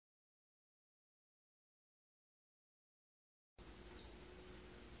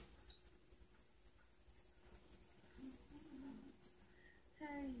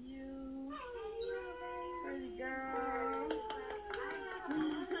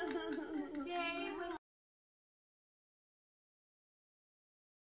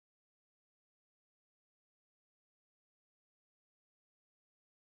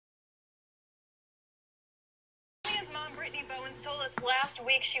Bowens told us last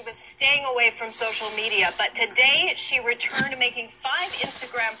week she was staying away from social media, but today she returned making 5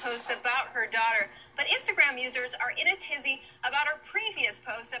 Instagram posts about her daughter. But Instagram users are in a tizzy about her previous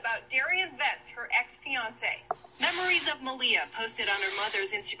post about Darian Vance, her ex-fiance. Memories of Maleah posted on her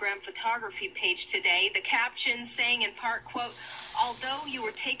mother's Instagram photography page today. The caption saying in part, quote, "Although you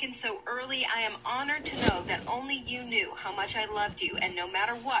were taken so early, I am honored to know that only you knew how much I loved you, and no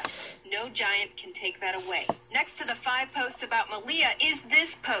matter what, no giant can take that away." Next to the 5 posts about Maleah is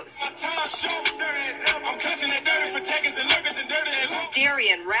this post.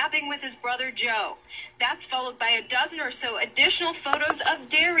 Darian rapping with his brother Joe. That's followed by a dozen or so additional photos of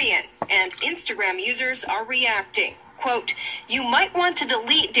Darian, and Instagram users are reacting. Quote, "You might want to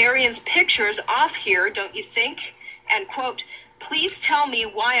delete Darian's pictures off here, don't you think?" And quote, "Please tell me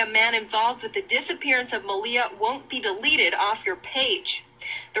why a man involved with the disappearance of Maleah won't be deleted off your page."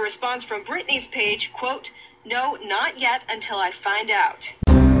 The response from Britney's page, quote, "No, not yet until I find out."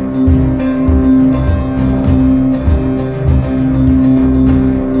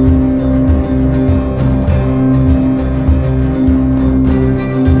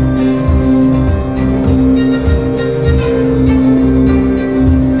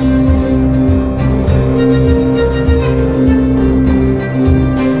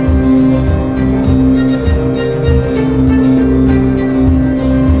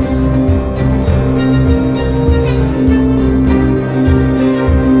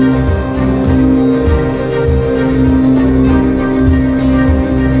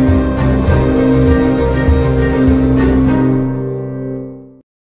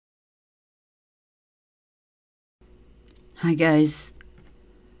 Hi guys,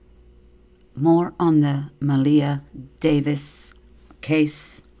 more on the Maleah Davis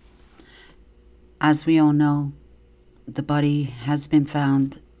case. As we all know, the body has been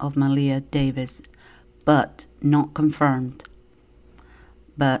found of Maleah Davis, but not confirmed.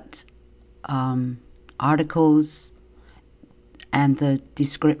 But articles and the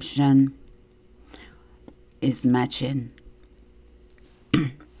description is matching.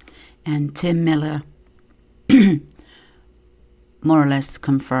 And Tim Miller more or less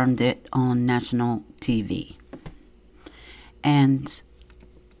confirmed it on national TV. And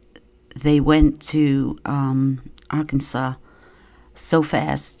they went to Arkansas so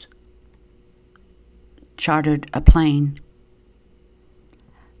fast, chartered a plane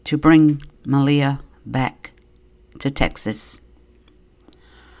to bring Maleah back to Texas.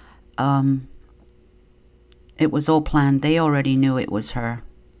 It was all planned. They already knew it was her.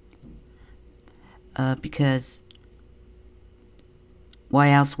 Because why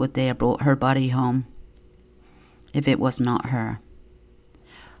else would they have brought her body home if it was not her?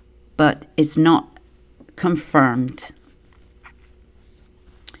 But it's not confirmed.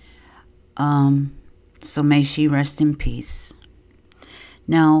 So may she rest in peace.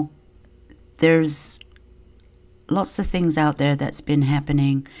 Now, there's lots of things out there that's been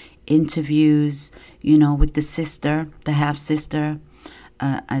happening. Interviews, you know, with the sister, the half-sister,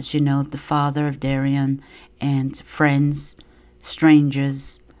 as you know, the father of Darian, and friends,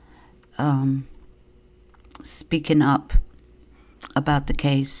 strangers, speaking up about the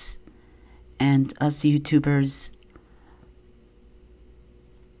case, and us YouTubers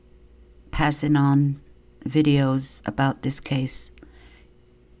passing on videos about this case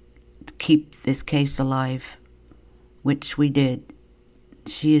to keep this case alive, which we did.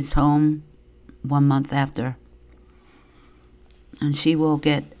 She is home 1 month after, and she will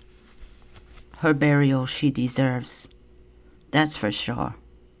get her burial she deserves. That's for sure.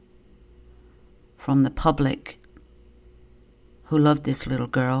 From the public who love this little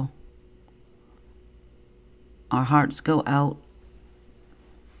girl, our hearts go out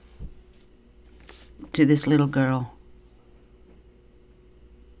to this little girl.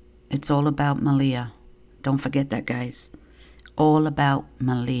 It's all about Maleah. Don't forget that, guys. All about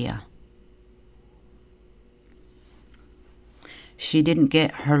Maleah. She didn't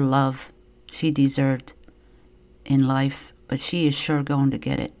get her love she deserved in life, but she is sure going to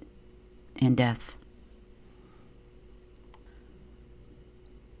get it in death.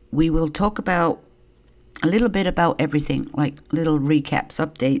 We will talk about a little bit about everything, like little recaps,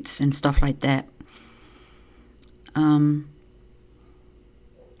 updates, and stuff like that.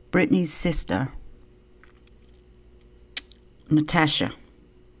 Britney's sister, Natasha,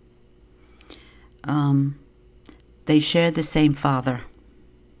 they share the same father,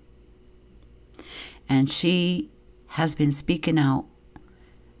 and she has been speaking out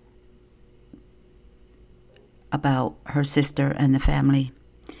about her sister and the family.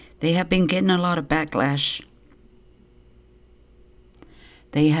 They have been getting a lot of backlash.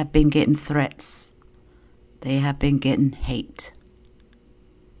 They have been getting threats They have been getting hate.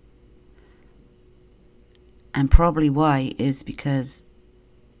 And probably why is because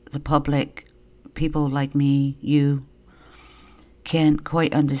the public, people like me, you, can't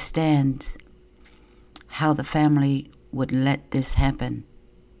quite understand how the family would let this happen.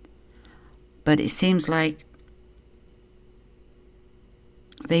 But it seems like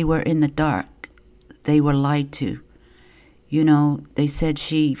they were in the dark. They were lied to. You know, they said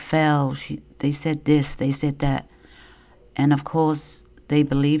she fell. They said this, they said that. And of course, they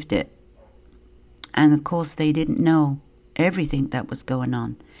believed it. And of course, they didn't know everything that was going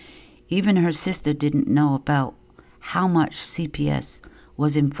on. Even her sister didn't know about how much CPS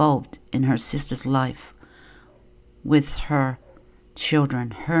was involved in her sister's life with her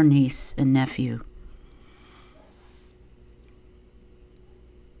children, her niece and nephew.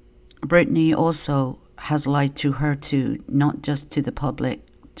 Brittany also has lied to her too, not just to the public,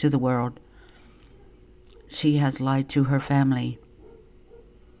 to the world. She has lied to her family.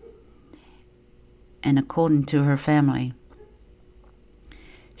 And according to her family,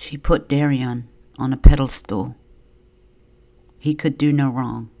 she put Darian on a pedestal. He could do no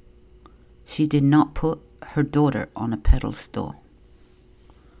wrong. She did not put her daughter on a pedestal.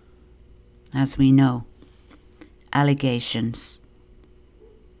 As we know, allegations,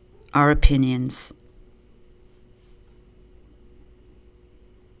 our opinions,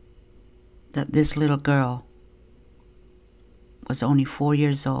 that this little girl was only 4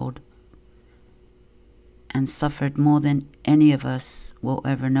 years old and suffered more than any of us will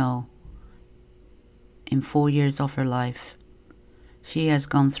ever know. In 4 years of her life, she has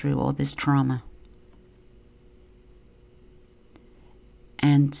gone through all this trauma.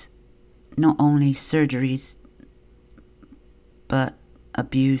 And not only surgeries, but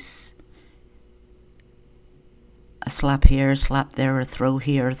abuse, a slap here, a slap there, a throw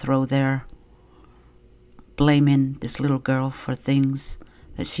here, a throw there, blaming this little girl for things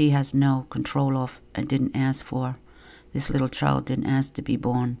that she has no control of and didn't ask for. This little child didn't ask to be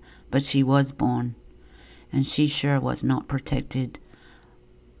born, but she was born, and she sure was not protected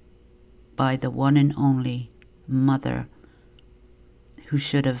by the one and only mother who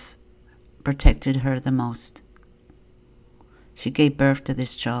should have protected her the most. She gave birth to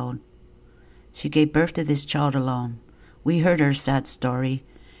this child. She gave birth to this child alone. We heard her sad story.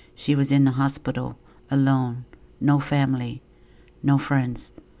 She was in the hospital alone, no family, no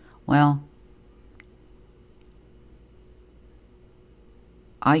friends. Well,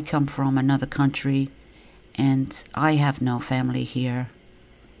 I come from another country and I have no family here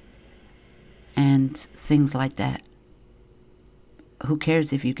and things like that. Who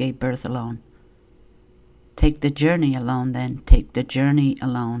cares if you gave birth alone? Take the journey alone then. Take the journey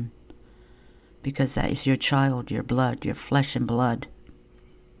alone. Because that is your child, your blood, your flesh and blood.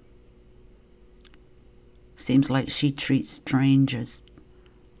 Seems like she treats strangers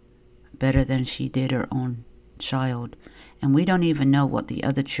better than she did her own child. And we don't even know what the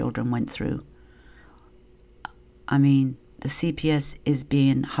other children went through. I mean, the CPS is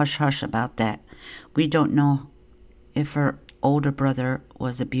being hush-hush about that. We don't know if her older brother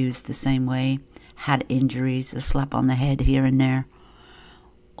was abused the same way, had injuries, a slap on the head here and there,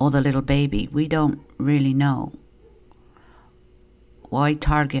 or the little baby. We don't really know. Why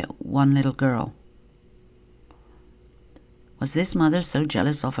target one little girl? Was this mother so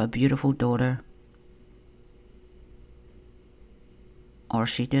jealous of her beautiful daughter? Or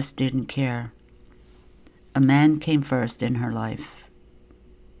she just didn't care? A man came first in her life.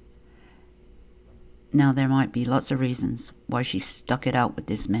 Now there might be lots of reasons why she stuck it out with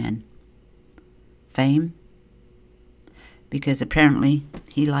this man. Fame? Because apparently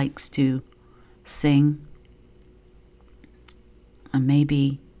he likes to sing. And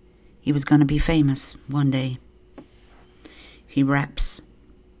maybe he was going to be famous one day. He raps.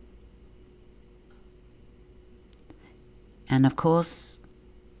 And of course,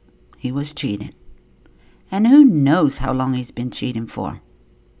 he was cheating. And who knows how long he's been cheating for.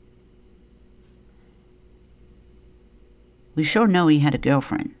 We sure know he had a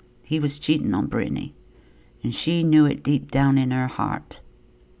girlfriend. He was cheating on Brittany. And she knew it deep down in her heart.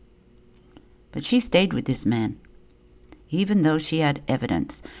 But she stayed with this man, even though she had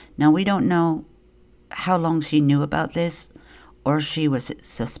evidence. Now, we don't know how long she knew about this, or she was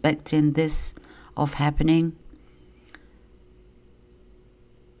suspecting this of happening.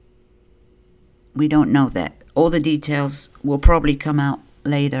 We don't know that. All the details will probably come out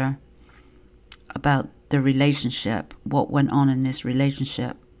later about the relationship, what went on in this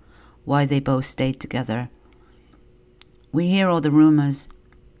relationship, why they both stayed together. We hear all the rumors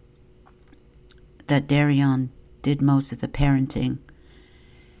that Darian did most of the parenting.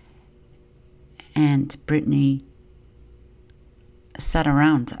 And Brittany sat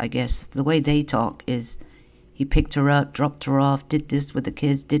around, I guess. The way they talk is he picked her up, dropped her off, did this with the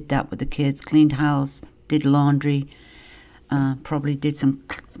kids, did that with the kids, cleaned house, did laundry, probably did some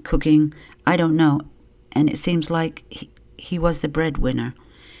cooking. I don't know. And it seems like he was the breadwinner.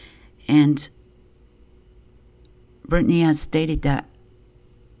 And Brittany has stated that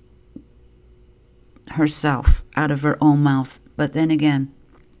herself out of her own mouth. But then again,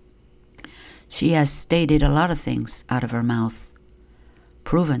 she has stated a lot of things out of her mouth,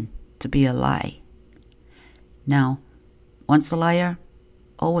 proven to be a lie. Now, once a liar,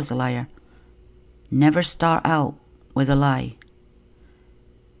 always a liar. Never start out with a lie,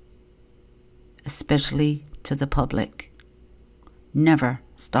 especially to the public. Never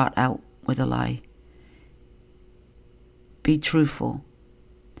start out with a lie. Be truthful.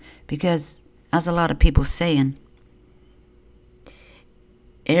 Because, as a lot of people saying,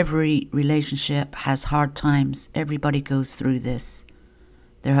 every relationship has hard times. Everybody goes through this.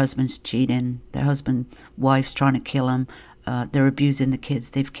 Their husband's cheating. Their wife's trying to kill them. They're abusing the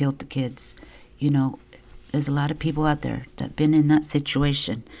kids. They've killed the kids. You know, there's a lot of people out there that have been in that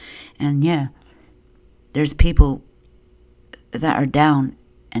situation. And yeah, there's people that are down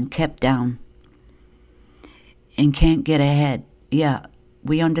and kept down and can't get ahead. Yeah,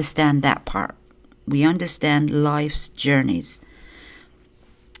 we understand that part. We understand life's journeys.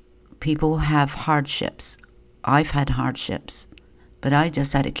 People have hardships. I've had hardships. But I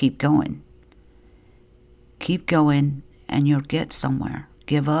just had to keep going. Keep going and you'll get somewhere.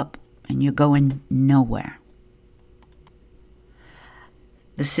 Give up and you're going nowhere.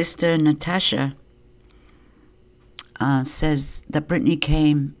 The sister Natasha says that Brittany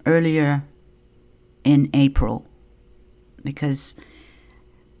came earlier in April because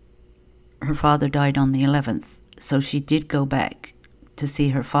her father died on the 11th. So she did go back to see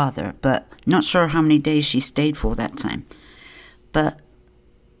her father, but not sure how many days she stayed for that time. But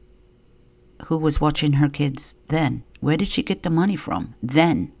who was watching her kids then? Where did she get the money from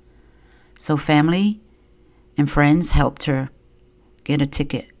then? So family and friends helped her get a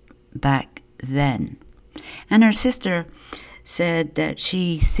ticket back then. And her sister said that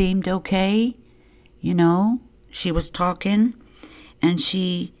she seemed okay. You know, she was talking and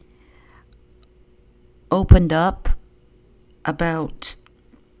she opened up about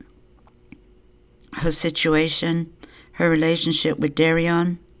her situation, her relationship with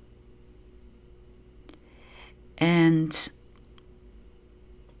Darion. And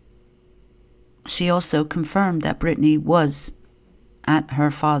she also confirmed that Brittany was at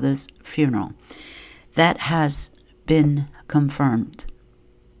her father's funeral. That has been confirmed.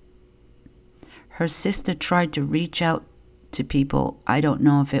 Her sister tried to reach out to people. I don't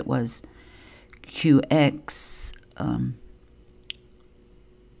know if it was QX,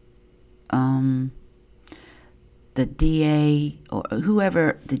 the DA, or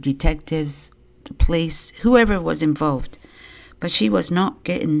whoever, the detectives, the police, whoever was involved. But she was not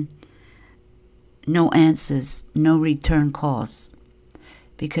getting no answers, no return calls,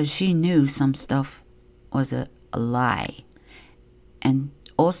 because she knew some stuff was a lie. And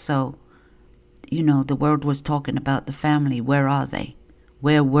also, you know, the world was talking about the family. Where are they?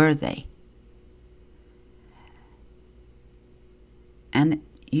 Where were they? And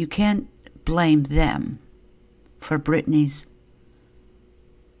you can't blame them for Brittany's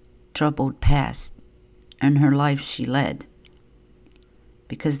troubled past and her life she led,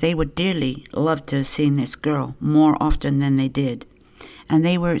 because they would dearly love to have seen this girl more often than they did. And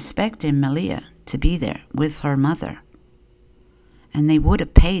they were expecting Maleah to be there with her mother. And they would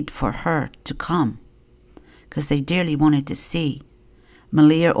have paid for her to come, because they dearly wanted to see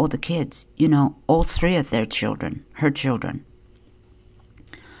Maleah or the kids, you know, all three of their children, her children.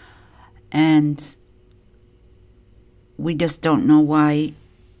 And we just don't know why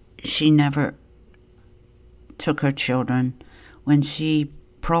she never took her children when she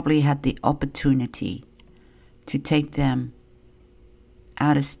probably had the opportunity to take them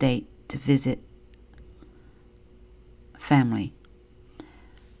out of state to visit family.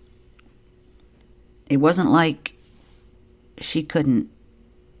 It wasn't like she couldn't.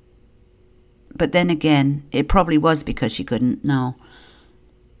 But then again, it probably was because she couldn't. No.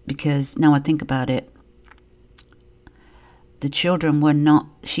 Because now I think about it, the children were not,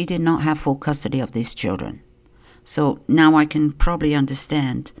 she did not have full custody of these children. So now I can probably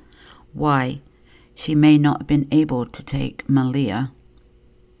understand why she may not have been able to take Maleah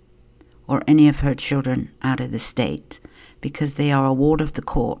or any of her children out of the state, because they are a ward of the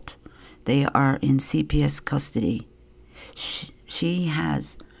court. They are in CPS custody. She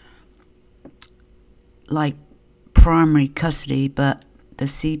has like primary custody, but the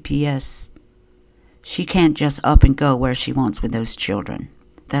CPS she can't just up and go where she wants with those children.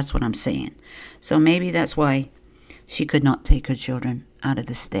 That's what I'm saying. So maybe that's why she could not take her children out of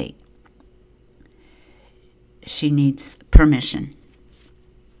the state. She needs permission.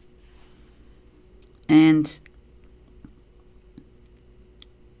 And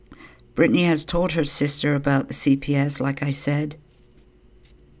Brittany has told her sister about the CPS, like I said.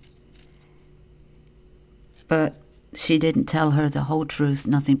 But she didn't tell her the whole truth,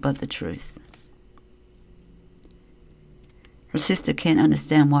 nothing but the truth. Her sister can't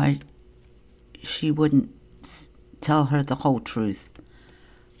understand why she wouldn't tell her the whole truth.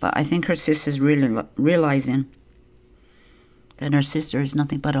 But I think her sister's really realizing that her sister is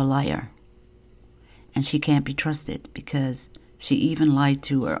nothing but a liar. And she can't be trusted because she even lied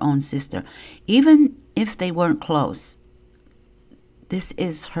to her own sister. Even if they weren't close, this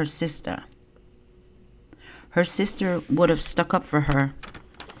is her sister. Her sister would have stuck up for her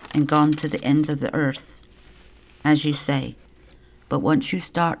and gone to the ends of the earth, as you say. But once you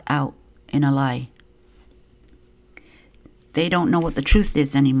start out in a lie, they don't know what the truth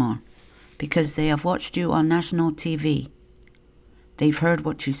is anymore because they have watched you on national TV. They've heard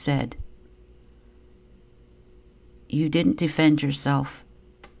what you said. You didn't defend yourself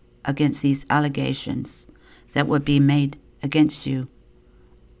against these allegations that would be made against you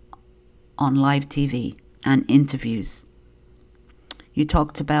on live TV and interviews. You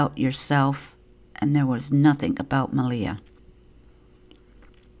talked about yourself and there was nothing about Maleah.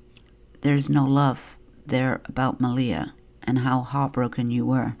 There's no love there about Maleah and how heartbroken you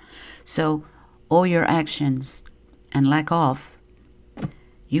were. So all your actions and lack of,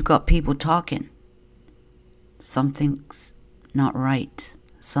 you got people talking. Something's not right.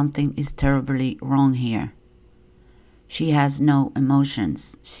 Something is terribly wrong here. She has no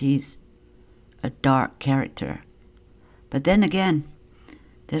emotions. She's a dark character. But then again,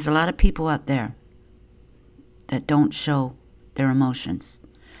 there's a lot of people out there that don't show their emotions.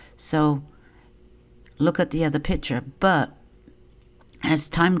 So look at the other picture. But as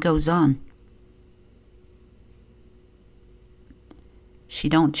time goes on, she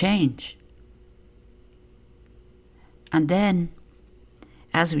don't change. And then,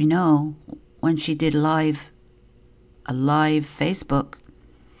 as we know, when she did a live Facebook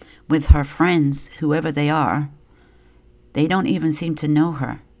with her friends, whoever they are, they don't even seem to know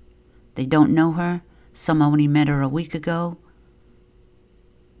her. They don't know her. Some only met her a week ago.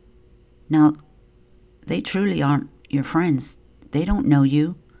 Now, they truly aren't your friends. They don't know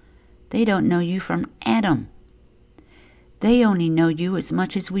you. They don't know you from Adam. They only know you as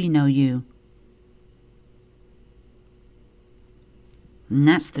much as we know you. And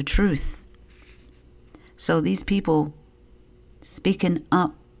that's the truth. So these people speaking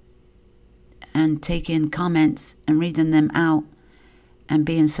up and taking comments and reading them out and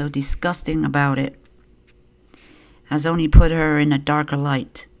being so disgusting about it has only put her in a darker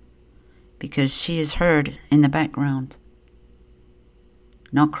light, because she is heard in the background,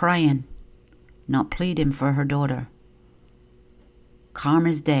 not crying, not pleading for her daughter, calm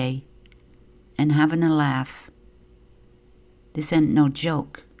as day and having a laugh. This ain't no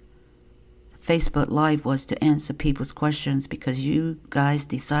joke. Facebook Live was to answer people's questions because you guys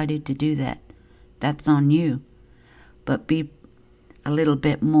decided to do that. That's on you. But be a little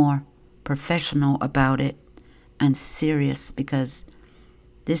bit more professional about it and serious, because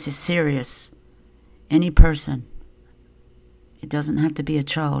this is serious. Any person, it doesn't have to be a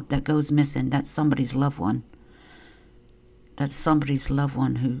child that goes missing. That's somebody's loved one. That's somebody's loved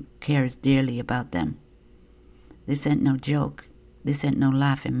one who cares dearly about them. This ain't no joke. This ain't no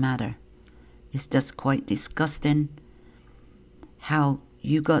laughing matter. It's just quite disgusting how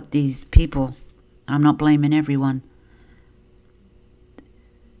you got these people, I'm not blaming everyone,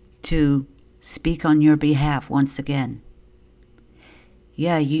 to speak on your behalf once again.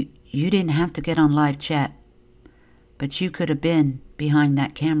 Yeah, you didn't have to get on live chat, but you could have been behind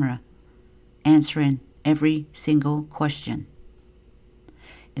that camera answering every single question.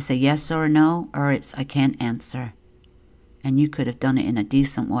 It's a yes or a no, or it's I can't answer. And you could have done it in a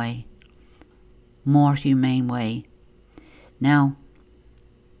decent way, more humane way. Now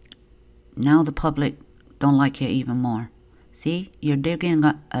the public don't like you even more. See, you're digging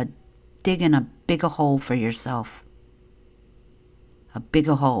a bigger hole for yourself. A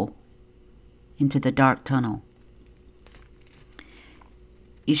bigger hole into the dark tunnel.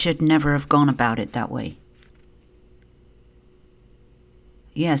 You should never have gone about it that way.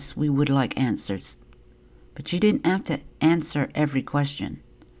 Yes, we would like answers, but you didn't have to answer every question.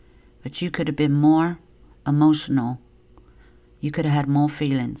 But you could have been more emotional. You could have had more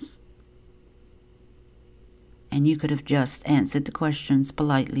feelings. And you could have just answered the questions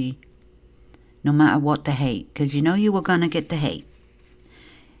politely no matter what the hate, because you know you were going to get the hate.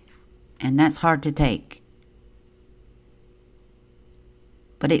 And that's hard to take.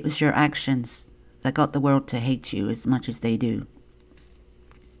 But it was your actions that got the world to hate you as much as they do.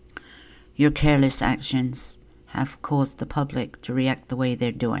 Your careless actions have caused the public to react the way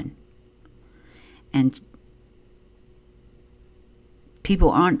they're doing. And people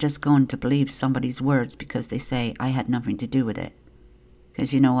aren't just going to believe somebody's words because they say, I had nothing to do with it.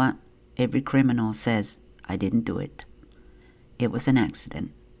 Because you know what? Every criminal says, I didn't do it. It was an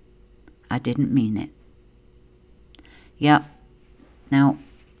accident. I didn't mean it. Yep. Now,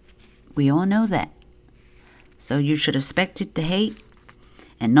 we all know that. So you should expect it to hate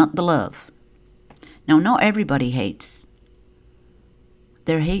and not the love. Now, not everybody hates.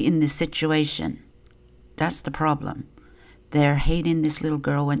 They're hating this situation. That's the problem. They're hating this little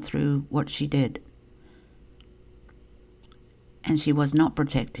girl went through what she did. And she was not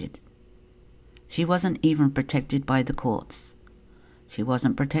protected. She wasn't even protected by the courts. She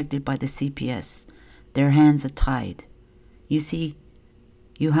wasn't protected by the CPS. Their hands are tied. You see,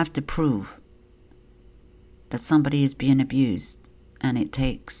 you have to prove that somebody is being abused. And it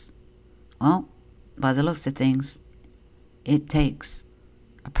takes, well, by the looks of things, it takes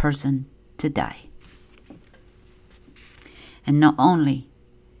a person to die. And not only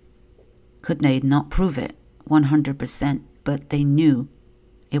could they not prove it 100%, but they knew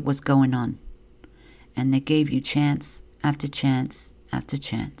it was going on. And they gave you chance after chance after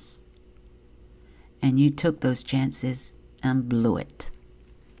chance. And you took those chances and blew it.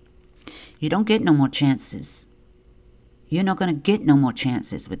 You don't get no more chances. You're not going to get no more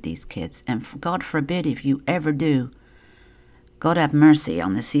chances with these kids. And God forbid if you ever do, God have mercy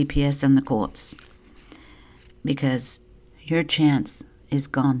on the CPS and the courts. Because your chance is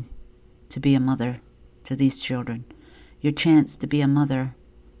gone to be a mother to these children. Your chance to be a mother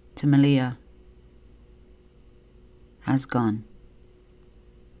to Maleah has gone.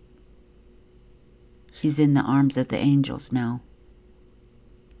 She's in the arms of the angels now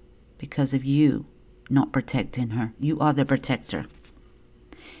because of you not protecting her. You are the protector.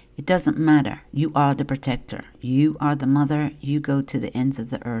 It doesn't matter. You are the protector. You are the mother. You go to the ends of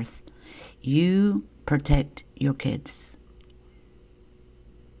the earth. You protect your kids.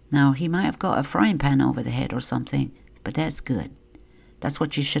 Now, he might have got a frying pan over the head or something, but that's good. That's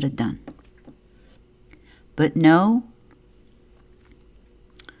what you should have done. But no,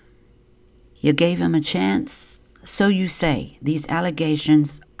 you gave him a chance. So you say. These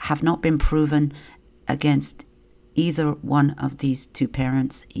allegations have not been proven against either one of these two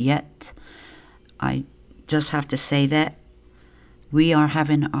parents yet. I just have to say that. We are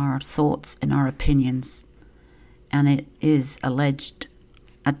having our thoughts and our opinions, and it is alleged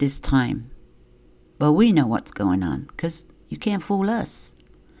at this time. But we know what's going on, because you can't fool us.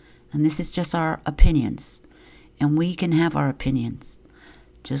 And this is just our opinions. And we can have our opinions.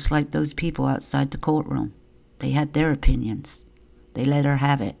 Just like those people outside the courtroom. They had their opinions. They let her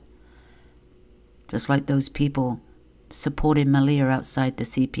have it. Just like those people supported Maleah outside the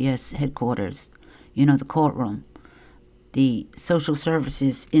CPS headquarters. You know, the courtroom. The social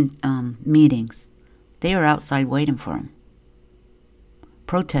services meetings. They were outside waiting for him.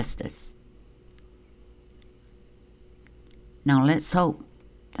 Protesters. Now let's hope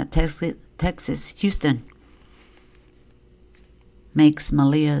that Texas, Houston, makes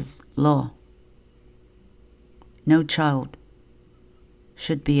Maleah's law. No child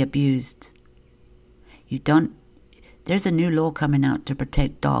should be abused. There's a new law coming out to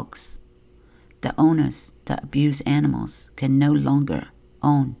protect dogs. The owners that abuse animals can no longer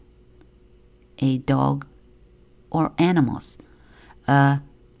own a dog or animals.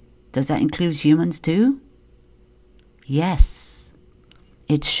 Does that include humans too? Yes,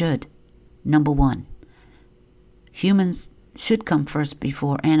 it should. Number one, humans should come first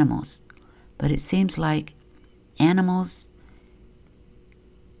before animals. But it seems like animals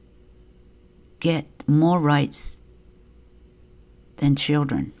get more rights than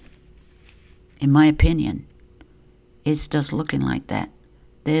children. In my opinion, it's just looking like that.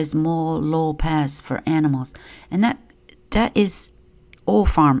 There's more law passed for animals. And that is all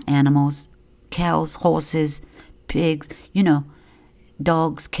farm animals. Cows, horses, pigs,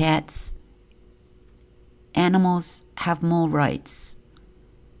 dogs, cats. Animals have more rights.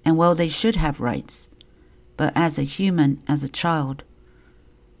 And well, they should have rights. But as a human, as a child,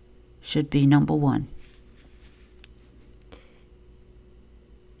 should be number one.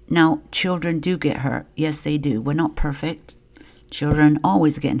 Now, children do get hurt. Yes, they do. We're not perfect. Children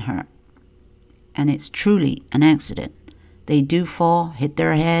always getting hurt. And it's truly an accident. They do fall, hit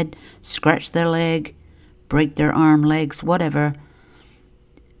their head, scratch their leg, break their arm, legs, whatever.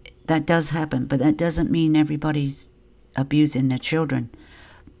 that does happen, but that doesn't mean everybody's abusing their children.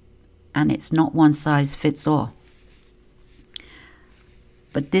 And it's not one size fits all.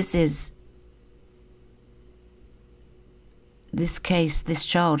 But this case, this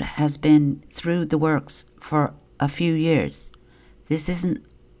child has been through the works for a few years. This isn't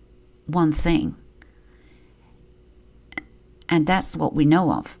one thing. And that's what we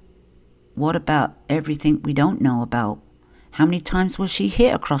know of. What about everything we don't know about? How many times was she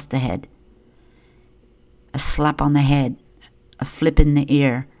hit across the head? A slap on the head, a flip in the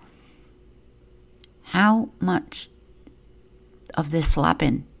ear. How much of this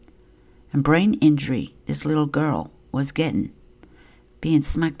slapping and brain injury this little girl was getting, being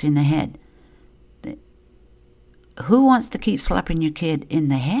smacked in the head? Who wants to keep slapping your kid in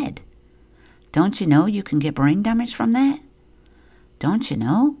the head? Don't you know you can get brain damage from that? Don't you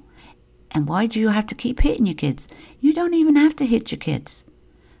know? And why do you have to keep hitting your kids? You don't even have to hit your kids.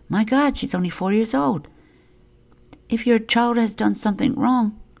 My God, she's only 4 years old. If your child has done something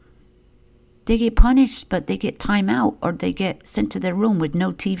wrong, they get punished, but they get time out, or they get sent to their room with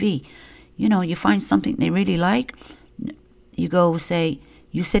no TV. You know, you find something they really like, you go say,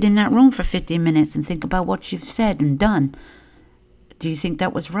 you sit in that room for 15 minutes and think about what you've said and done. Do you think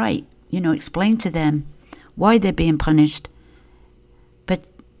that was right? You know, explain to them why they're being punished. But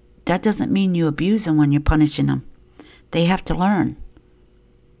that doesn't mean you abuse them when you're punishing them. They have to learn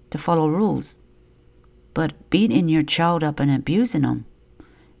to follow rules. But beating your child up and abusing them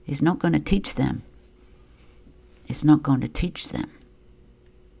is not going to teach them. It's not going to teach them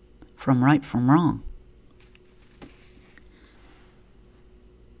from right from wrong.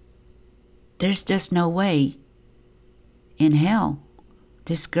 There's just no way in hell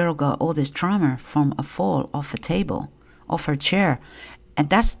this girl got all this trauma from a fall off a table, off her chair. And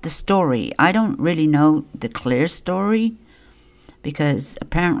that's the story. I don't really know the clear story, because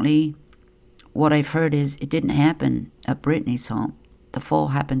apparently what I've heard is it didn't happen at Brittany's home. The fall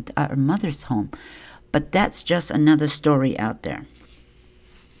happened at her mother's home. But that's just another story out there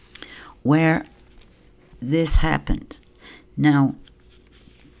where this happened. Now,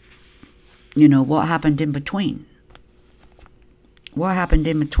 you know, what happened in between? What happened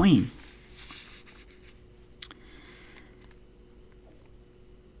in between?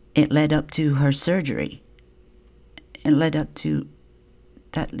 It led up to her surgery. It led up to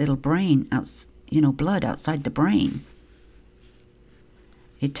that little brain, blood outside the brain.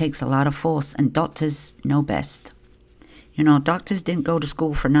 It takes a lot of force, and doctors know best. You know, doctors didn't go to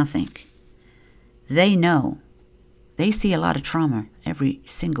school for nothing. They know. They see a lot of trauma every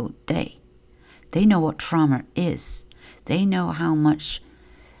single day. They know what trauma is. They know how much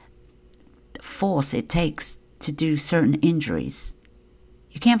force it takes to do certain injuries.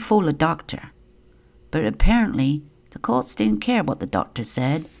 You can't fool a doctor. But apparently, the courts didn't care what the doctor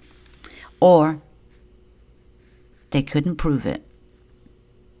said, or they couldn't prove it.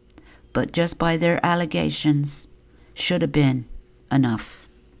 But just by their allegations should have been enough.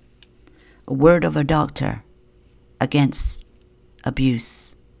 A word of a doctor against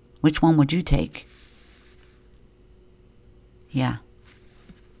abuse. Which one would you take? Yeah.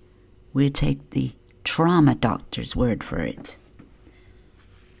 We'll take the trauma doctor's word for it.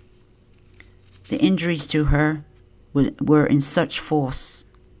 The injuries to her were in such force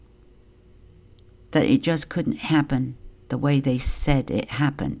that it just couldn't happen the way they said it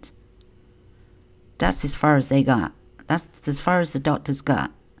happened. That's as far as they got. That's as far as the doctors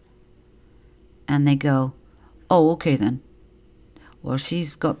got. And they go, oh, okay then. Well,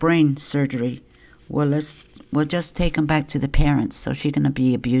 she's got brain surgery. Well, we'll just take them back to the parents, so she's going to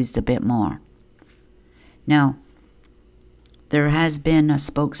be abused a bit more. Now, there has been a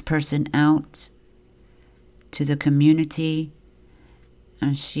spokesperson out to the community,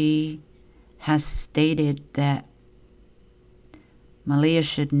 and she has stated that Maleah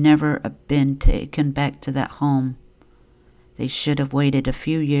should never have been taken back to that home. They should have waited a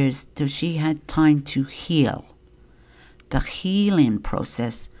few years till she had time to heal. The healing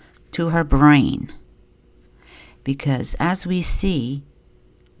process to her brain. Because as we see,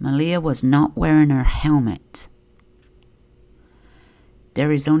 Maleah was not wearing her helmet.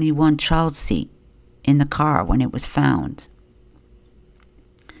 There is only one child seat in the car when it was found.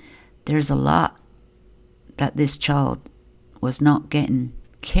 There's a lot that this child was not getting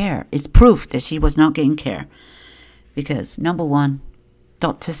care. It's proof that she was not getting care. Because, number one,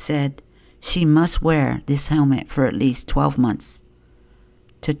 doctor said she must wear this helmet for at least 12 months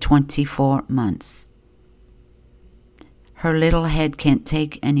to 24 months. Her little head can't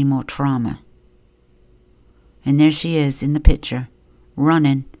take any more trauma. And there she is in the picture,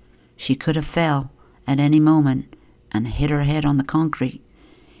 running. She could have fell at any moment and hit her head on the concrete.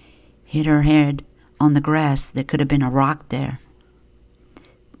 hit her head on the grass. There could have been a rock there.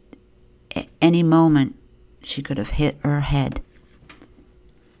 At any moment, she could have hit her head.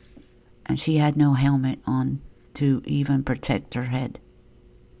 And she had no helmet on to even protect her head.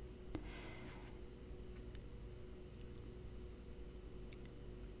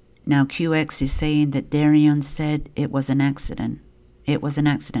 Now QX is saying that Darian said it was an accident. It was an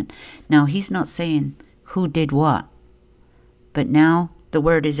accident. Now he's not saying who did what. But now the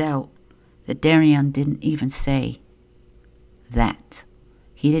word is out that Darian didn't even say that.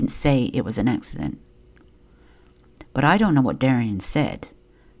 He didn't say it was an accident. But I don't know what Darian said.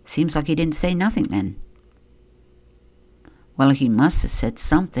 Seems like he didn't say nothing then. Well, he must have said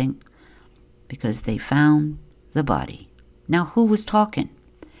something because they found the body. Now, who was talking?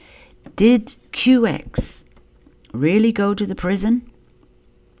 Did QX really go to the prison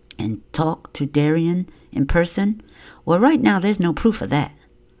and talk to Darian in person? Well, right now, there's no proof of that.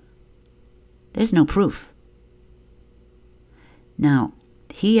 There's no proof. Now,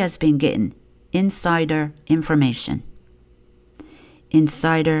 he has been getting insider information.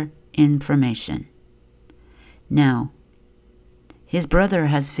 Insider information. Now, his brother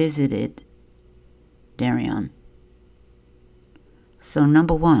has visited Darian. So,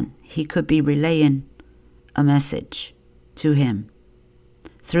 number one, he could be relaying a message to him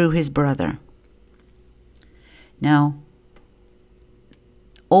through his brother. Now,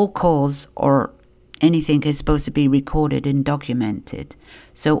 all calls or anything is supposed to be recorded and documented.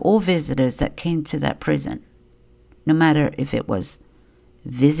 So all visitors that came to that prison, no matter if it was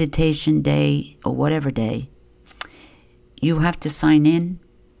visitation day or whatever day, you have to sign in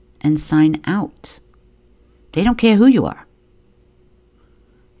and sign out. They don't care who you are.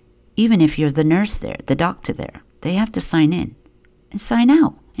 Even if you're the nurse there, the doctor there, they have to sign in and sign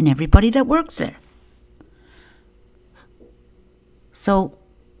out, and everybody that works there. So,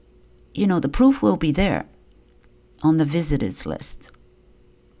 you know, the proof will be there on the visitors list.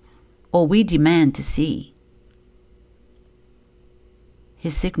 Or we demand to see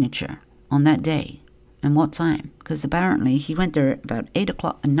his signature on that day and what time. Because apparently he went there about 8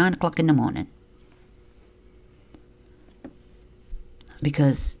 o'clock and 9 o'clock in the morning.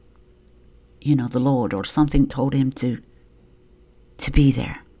 Because, you know, the Lord or something told him to be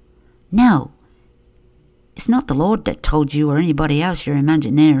there. No. It's not the Lord that told you or anybody else, your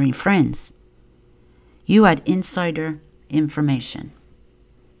imaginary friends. You had insider information.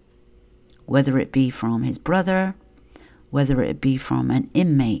 Whether it be from his brother, whether it be from an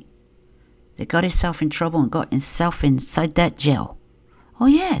inmate that got himself in trouble and got himself inside that jail. Oh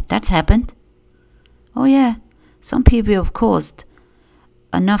yeah, that's happened. Oh yeah, some people have caused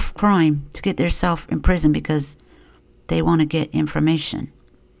enough crime to get themselves in prison because they want to get information.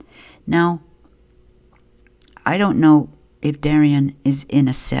 Now, I don't know if Darian is in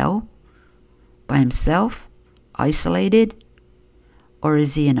a cell by himself, isolated, or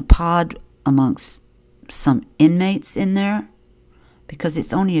is he in a pod amongst some inmates in there? Because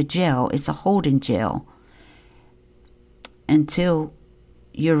it's only a jail, it's a holding jail until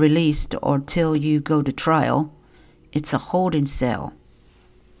you're released or till you go to trial. It's a holding cell.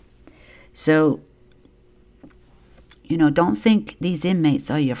 So, you know, don't think these inmates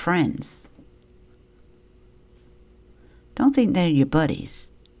are your friends. Don't think they're your buddies.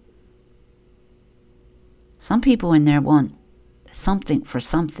 Some people in there want something for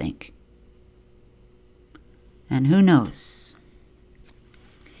something. And who knows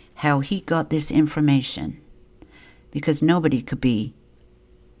how he got this information. Because nobody could be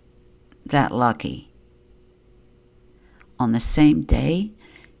that lucky. On the same day,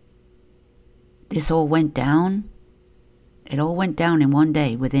 this all went down. It all went down in one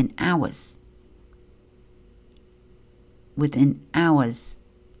day, within hours. Within hours,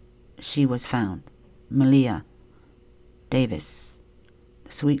 she was found. Maleah Davis,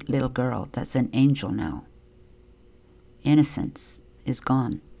 the sweet little girl that's an angel now. Innocence is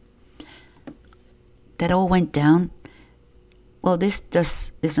gone. That all went down. Well, this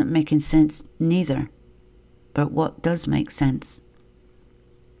just isn't making sense neither. But what does make sense?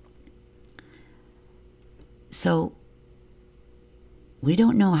 So, we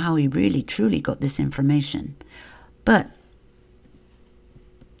don't know how he really truly got this information. But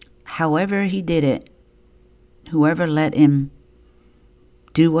however he did it, whoever let him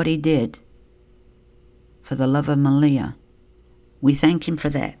do what he did for the love of Maleah, we thank him for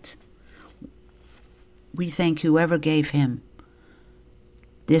that. We thank whoever gave him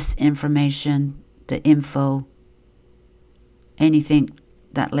this information, the info, anything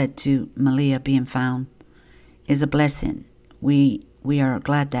that led to Maleah being found is a blessing. We are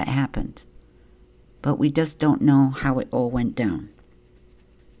glad that happened. But we just don't know how it all went down.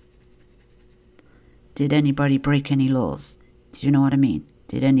 did anybody break any laws? Do you know what I mean?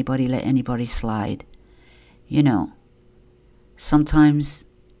 Did anybody let anybody slide? You know, sometimes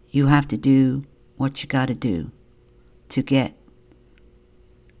you have to do what you got to do to get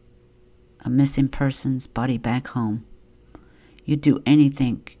a missing person's body back home. You do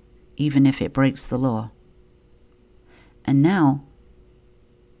anything, even if it breaks the law. And now,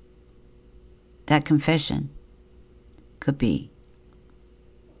 that confession could be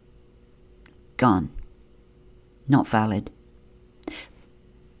gone, not valid.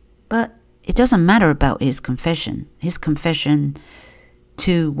 But it doesn't matter about his confession. His confession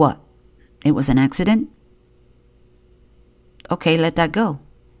to what? It was an accident? Okay, let that go.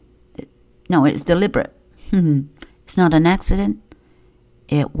 No, it's deliberate. It's not an accident.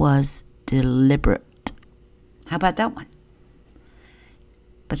 It was deliberate. How about that one?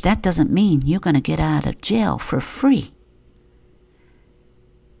 But that doesn't mean you're going to get out of jail for free.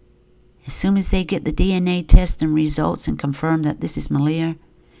 As soon as they get the DNA test and results and confirm that this is Maleah,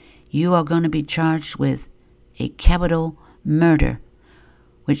 you are going to be charged with a capital murder,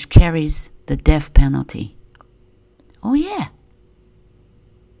 which carries the death penalty. Oh yeah.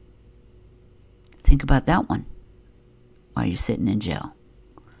 Think about that one while you're sitting in jail.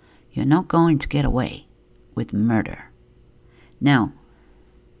 You're not going to get away with murder. Now,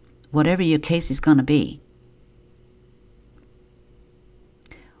 whatever your case is going to be,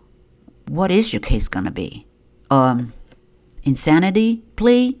 what is your case going to be? Insanity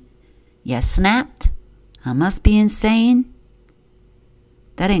plea? You snapped? I must be insane?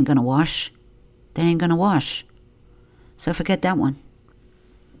 That ain't going to wash. That ain't going to wash. So forget that one.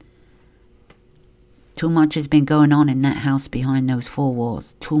 Too much has been going on in that house behind those four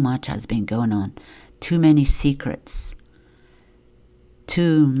walls. Too much has been going on. Too many secrets.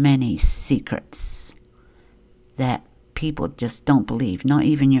 Too many secrets that people just don't believe. Not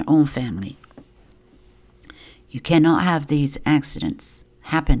even your own family. You cannot have these accidents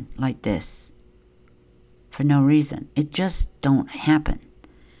happen like this for no reason. It just don't happen.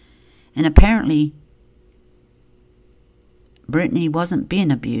 And apparently, Brittany wasn't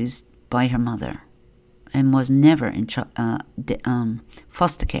being abused by her mother and was never in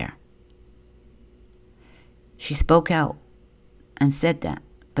foster care. She spoke out and said that.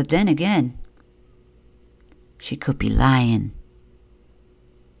 But then again, she could be lying.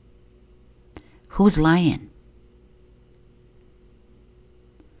 Who's lying?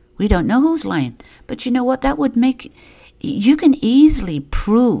 We don't know who's lying. But you know what? That would make... You can easily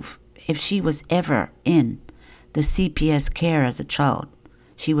prove if she was ever in the CPS care as a child.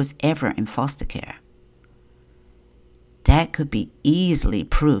 She was ever in foster care. That could be easily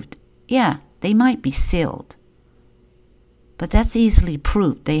proved. Yeah, they might be sealed. But that's easily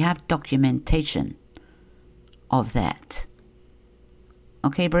proved. They have documentation of that.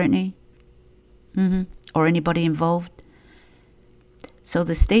 Okay, Brittany? Or anybody involved? So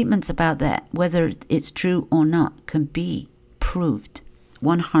the statements about that, whether it's true or not, can be proved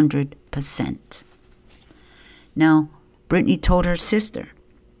 100%. Now, Brittany told her sister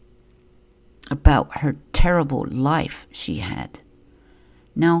about her terrible life she had.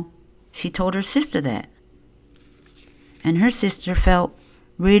 Now, she told her sister that. And her sister felt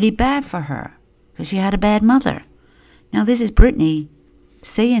really bad for her because she had a bad mother. Now, this is Brittany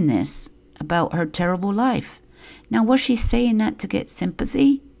saying this about her terrible life. Now, was she saying that to get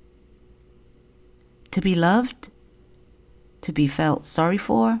sympathy? To be loved? To be felt sorry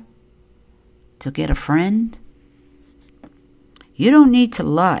for? To get a friend? You don't need to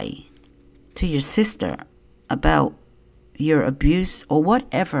lie to your sister about your abuse or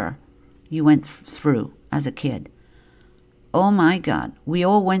whatever you went through as a kid. Oh my God, we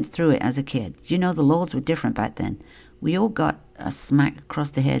all went through it as a kid. You know, the laws were different back then. We all got a smack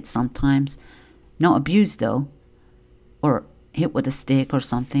across the head sometimes. Not abused though, or hit with a stick or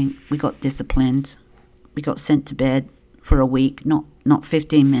something. We got disciplined. We got sent to bed for a week, not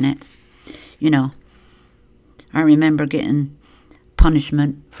 15 minutes. You know, I remember getting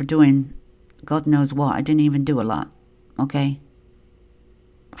punishment for doing God knows what. I didn't even do a lot, okay?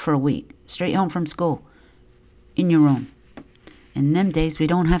 For a week, straight home from school, in your room. In them days, we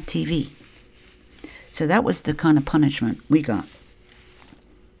don't have TV. So that was the kind of punishment we got.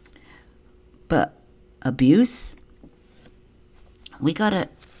 But abuse, we got to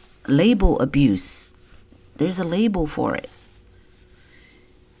label abuse. There's a label for it.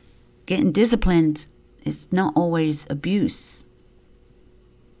 Getting disciplined is not always abuse.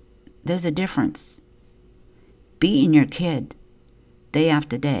 There's a difference. Beating your kid day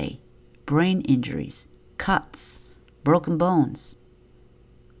after day, brain injuries, cuts, broken bones,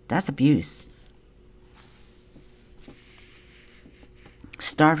 that's abuse.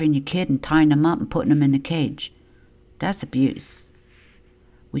 starving your kid and tying them up and putting them in a cage. That's abuse.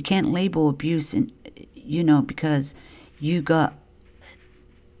 We can't label abuse, because you got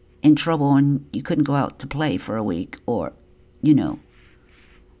in trouble and you couldn't go out to play for a week, or, you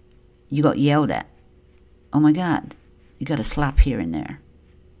got yelled at. Oh my God, you got a slap here and there.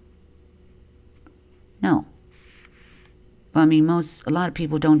 No. Well, I mean, a lot of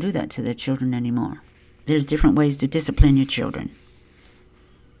people don't do that to their children anymore. There's different ways to discipline your children.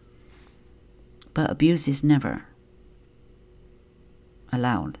 But abuse is never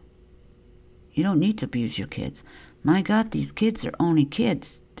allowed. You don't need to abuse your kids. My God, these kids are only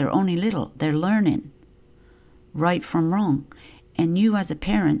kids. They're only little. They're learning right from wrong. And you as a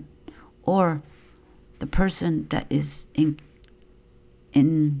parent, or the person that is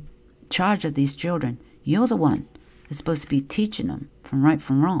in charge of these children, you're the one that's supposed to be teaching them from right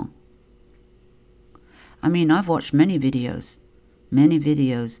from wrong. I mean, I've watched many videos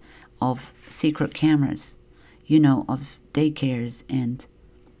of secret cameras, of daycares and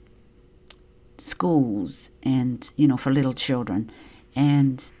schools and, for little children,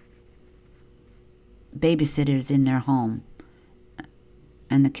 and babysitters in their home,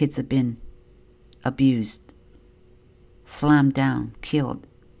 and the kids have been abused, slammed down, killed.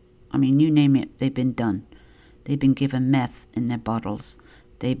 I mean, you name it, they've been done. They've been given meth in their bottles.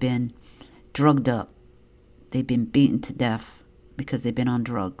 They've been drugged up. They've been beaten to death because they've been on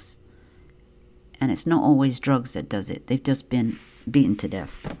drugs. And it's not always drugs that does it. They've just been beaten to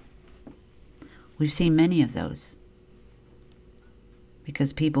death. We've seen many of those.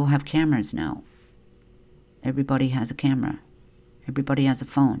 Because people have cameras now. Everybody has a camera. Everybody has a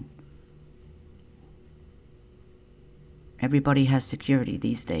phone. Everybody has security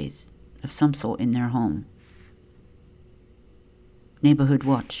these days of some sort in their home. Neighborhood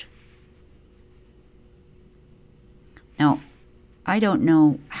watch. Now, I don't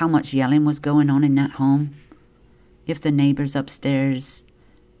know how much yelling was going on in that home. If the neighbors upstairs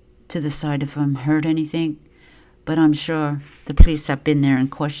to the side of them heard anything. But I'm sure the police have been there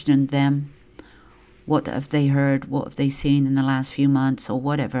and questioned them. What have they heard? What have they seen in the last few months or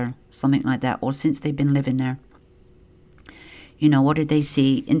whatever? Something like that. Or since they've been living there. What did they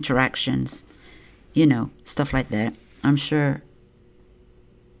see? Interactions. Stuff like that. I'm sure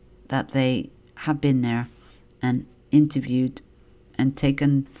that they have been there and interviewed and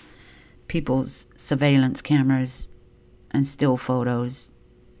taken people's surveillance cameras and still photos.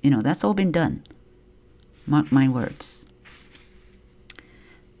 That's all been done. Mark my words.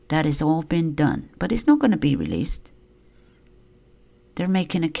 That has all been done. But it's not going to be released. They're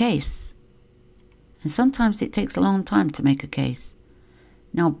making a case. And sometimes it takes a long time to make a case.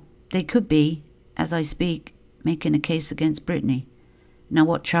 Now, they could be, as I speak, making a case against Brittany. Now,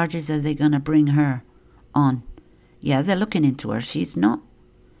 what charges are they going to bring her on? Yeah, they're looking into her. She's not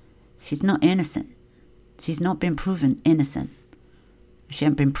innocent. She's not been proven innocent. She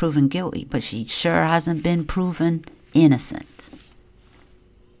hasn't been proven guilty, but she sure hasn't been proven innocent.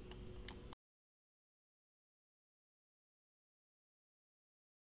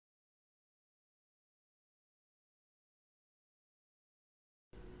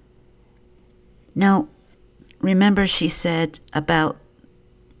 Now, remember she said about,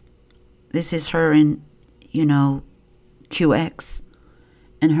 this is her in, QX,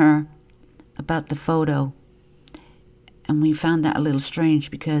 and her about the photo. And we found that a little strange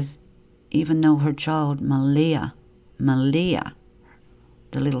because even though her child, Maleah,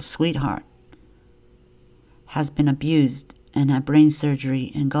 the little sweetheart, has been abused and had brain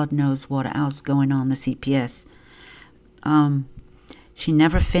surgery and God knows what else going on, the CPS, she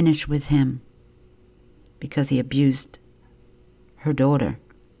never finished with him because he abused her daughter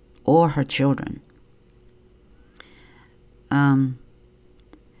or her children.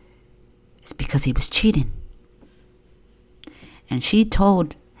 It's because he was cheating. And she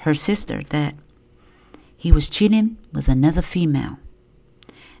told her sister that he was cheating with another female.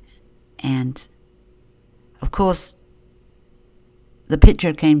 And, of course, the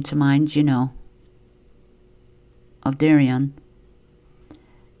picture came to mind, of Darian.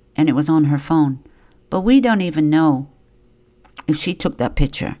 And it was on her phone. But we don't even know if she took that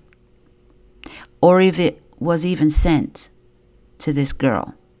picture. Or if it was even sent to this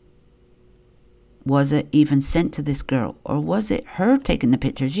girl. Was it even sent to this girl? Or was it her taking the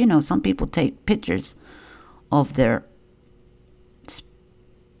pictures? Some people take pictures of their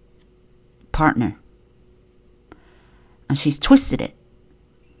partner. And she's twisted it.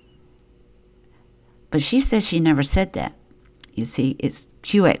 But she says she never said that. You see, it's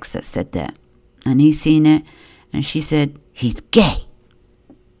QX that said that. And he's seen it. And she said, he's gay.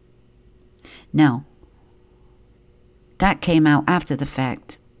 Now, that came out after the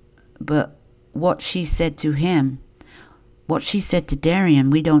fact. But what she said to him, what she said to Darian,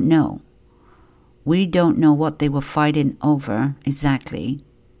 we don't know. We don't know what they were fighting over exactly.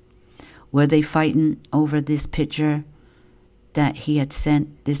 Were they fighting over this picture that he had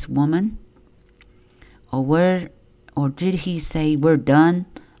sent this woman? Or did he say, we're done,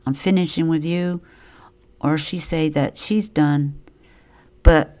 I'm finishing with you? Or she say that she's done,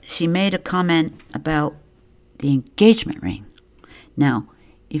 but she made a comment about the engagement ring. Now,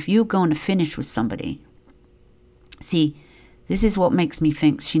 if you're going to finish with somebody, see, this is what makes me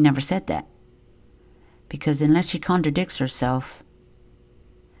think she never said that. Because unless she contradicts herself,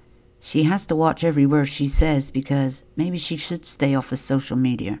 she has to watch every word she says, because maybe she should stay off of social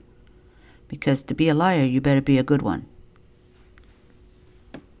media. Because to be a liar, you better be a good one.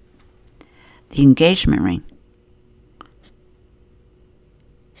 The engagement ring.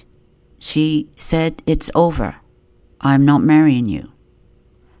 She said, it's over. I'm not marrying you.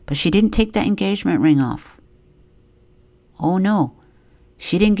 But she didn't take that engagement ring off. Oh no,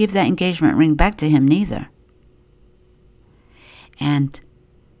 she didn't give that engagement ring back to him neither. And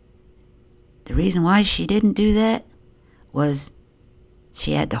the reason why she didn't do that was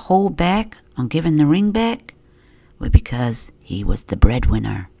she had to hold back on giving the ring back was because he was the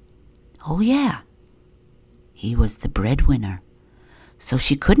breadwinner. Oh yeah, he was the breadwinner. So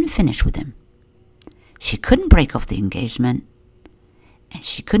she couldn't finish with him. She couldn't break off the engagement. And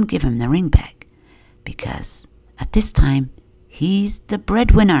she couldn't give him the ring back. Because at this time, he's the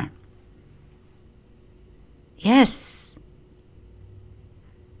breadwinner. Yes.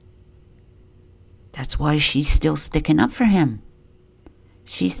 That's why she's still sticking up for him.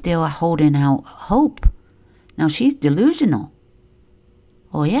 She's still holding out hope. Now she's delusional.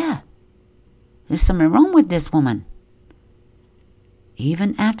 Oh yeah. There's something wrong with this woman.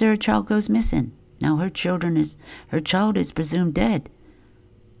 Even after her child goes missing. Now her child is presumed dead.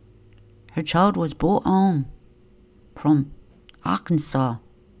 Her child was brought home from Arkansas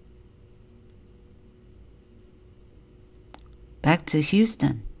back to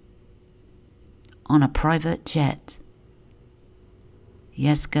Houston on a private jet.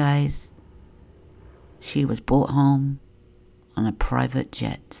 Yes, guys, she was brought home on a private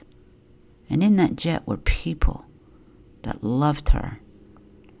jet. And in that jet were people that loved her.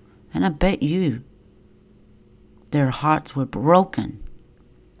 And I bet you their hearts were broken.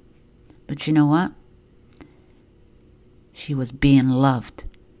 But you know what? She was being loved.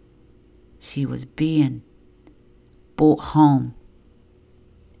 She was being brought home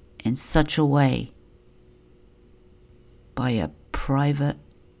in such a way by a private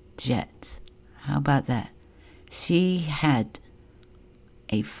jet. How about that? She had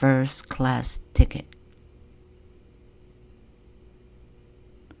a first class ticket.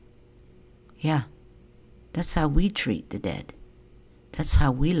 Yeah, that's how we treat the dead. That's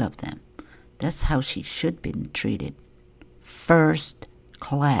how we love them. That's how she should be treated. First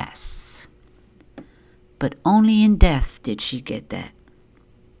class. But only in death did she get that.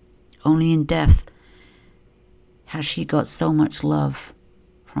 Only in death has she got so much love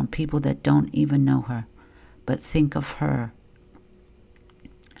from people that don't even know her, but think of her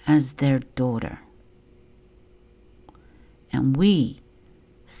as their daughter. And we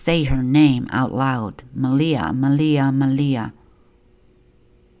say her maleah out loud. Maleah, Maleah, Maleah.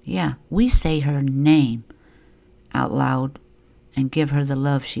 Yeah, we say her name out loud and give her the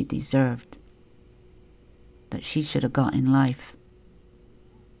love she deserved, that she should have got in life.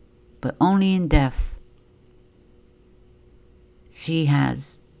 But only in death she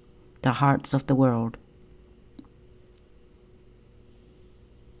has the hearts of the world.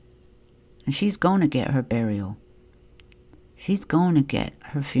 And she's going to get her burial. She's going to get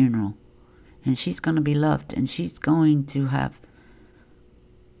her funeral. And she's going to be loved. And she's going to have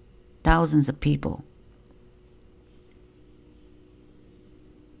thousands of people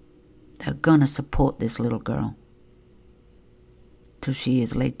that are going to support this little girl till she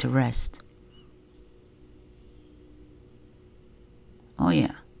is laid to rest. Oh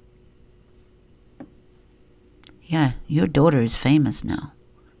yeah. Yeah, your daughter is famous now.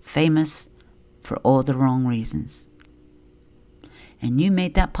 Famous for all the wrong reasons. And you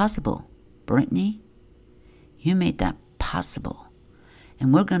made that possible, Brittany. You made that possible.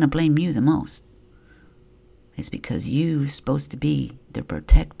 And we're going to blame you the most. It's because you're supposed to be the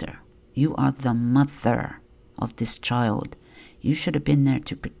protector. You are the mother of this child. You should have been there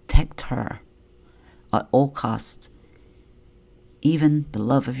to protect her at all costs. Even the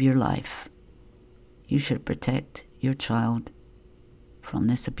love of your life. You should protect your child from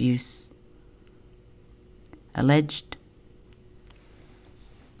this abuse. Alleged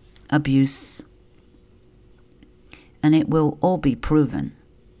abuse. And it will all be proven.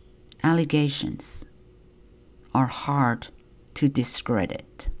 Allegations are hard to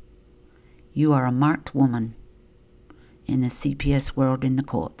discredit. You are a marked woman in the CPS world, in the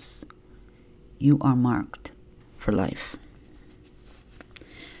courts. You are marked for life.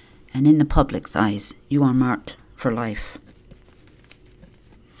 And in the public's eyes, you are marked for life.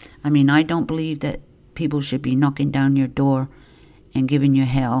 I mean, I don't believe that people should be knocking down your door and giving you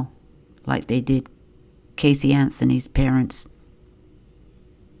hell like they did Casey Anthony's parents.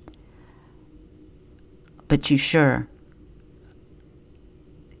 But you sure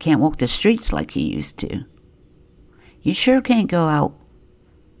can't walk the streets like you used to. You sure can't go out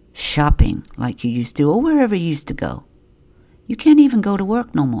shopping like you used to, or wherever you used to go. You can't even go to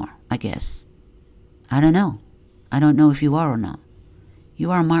work no more, I guess. I don't know. I don't know if you are or not.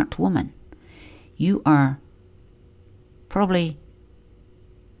 You are a marked woman. You are probably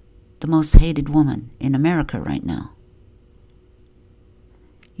the most hated woman in America right now.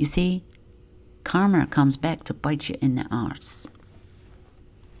 You see, karma comes back to bite you in the arse.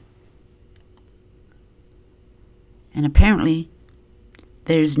 And apparently,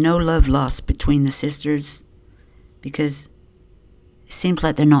 there's no love lost between the sisters, because it seems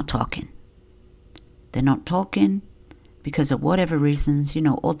like they're not talking. They're not talking because of whatever reasons, you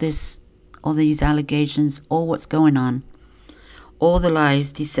know, all these allegations, all what's going on, all the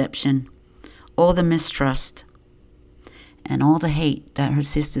lies, deception, all the mistrust, and all the hate that her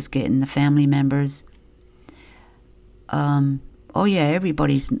sisters get in the family members. Oh yeah,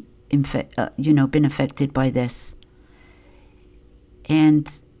 everybody's been affected by this.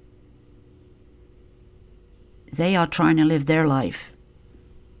 And they are trying to live their life,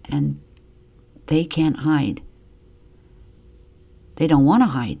 and they can't hide. They don't want to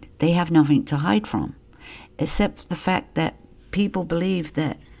hide. They have nothing to hide from, except the fact that people believe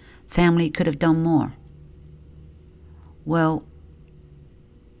that family could have done more. Well,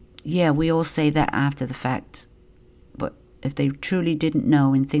 yeah, we all say that after the fact, but if they truly didn't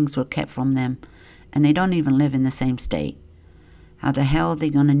know and things were kept from them, and they don't even live in the same state, how the hell are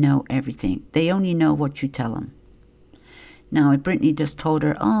they going to know everything? They only know what you tell them. Now, if Brittany just told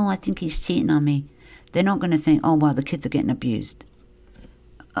her, oh, I think he's cheating on me, they're not going to think, oh, wow, the kids are getting abused.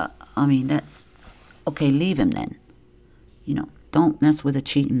 I mean, that's, okay, leave him then. You know, don't mess with a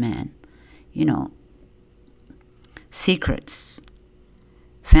cheating man. You know, secrets,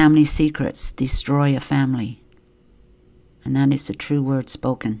 family secrets destroy a family. And that is the true word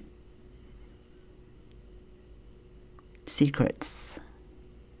spoken. Secrets.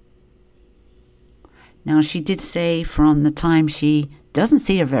 Now, she did say from the time she doesn't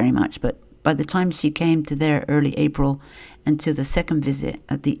see her very much, but by the time she came to there early April and to the second visit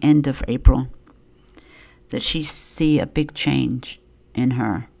at the end of April, that she see a big change in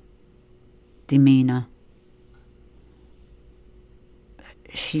her demeanor.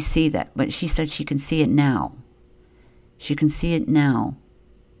 She see that, but she said she can see it now. She can see it now.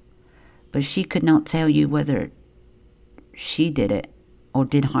 But she could not tell you whether she did it or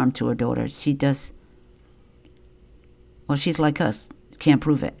did harm to her daughter. She does. Well, she's like us. Can't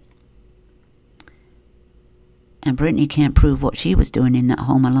prove it. And Brittany can't prove what she was doing in that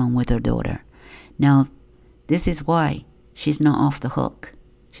home alone with her daughter. Now, this is why she's not off the hook.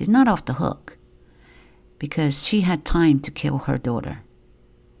 She's not off the hook because she had time to kill her daughter.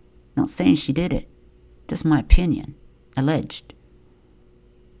 Not saying she did it. That's my opinion. Alleged.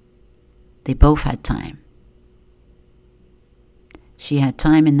 They both had time. She had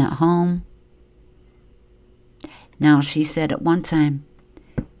time in that home. Now, she said at one time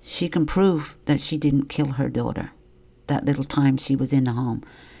she can prove that she didn't kill her daughter. That little time she was in the home.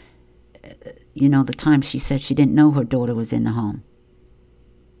 You know, the time she said she didn't know her daughter was in the home.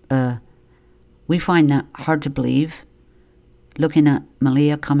 We find that hard to believe. Looking at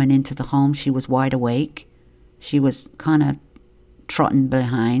Maleah coming into the home, she was wide awake. She was kind of trotting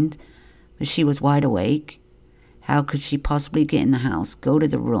behind, but she was wide awake. How could she possibly get in the house, go to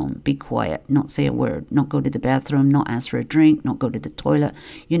the room, be quiet, not say a word, not go to the bathroom, not ask for a drink, not go to the toilet?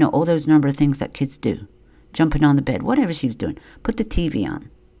 You know, all those number of things that kids do. Jumping on the bed, whatever she was doing. Put the TV on.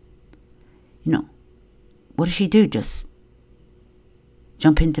 You know, what does she do? Just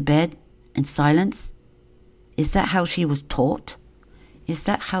jump into bed in silence? Is that how she was taught? Is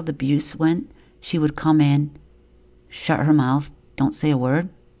that how the abuse went? She would come in, shut her mouth, don't say a word,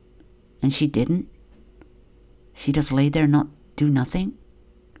 and she didn't. She just lay there and not do nothing.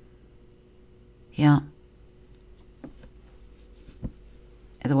 Yeah.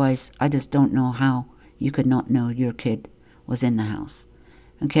 Otherwise, I just don't know how you could not know your kid was in the house.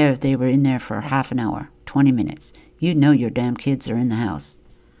 I don't care if they were in there for half an hour, 20 minutes. You know your damn kids are in the house.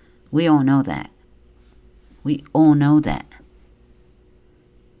 We all know that. We all know that.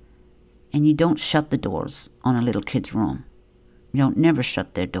 And you don't shut the doors on a little kid's room. You don't never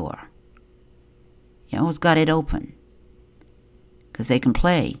shut their door. You always got it open. Because they can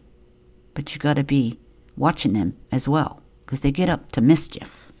play. But you got to be watching them as well. Because they get up to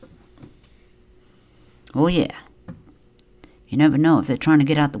mischief. Oh yeah. You never know if they're trying to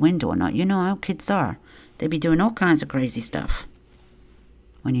get out the window or not. You know how kids are. They be doing all kinds of crazy stuff.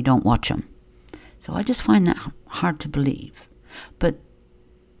 When you don't watch them. So I just find that hard to believe. But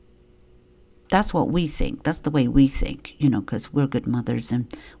that's what we think. That's the way we think, you know, because we're good mothers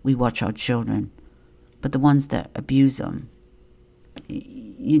and we watch our children. But the ones that abuse them,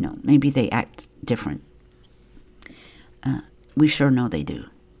 you know, maybe they act different. We sure know they do.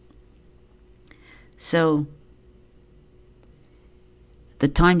 So the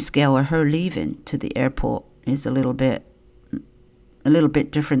time scale of her leaving to the airport is a little bit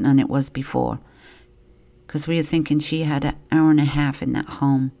different than it was before. Because we were thinking she had an hour and a half in that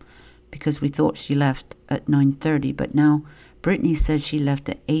home. Because we thought she left at 9:30, but now Brittany said she left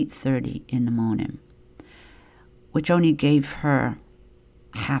at 8:30 in the morning, which only gave her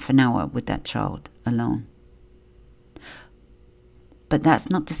half an hour with that child alone. But that's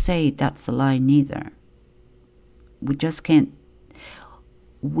not to say that's a lie neither. We just can't.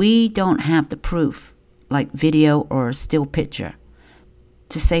 We don't have the proof, like video or a still picture,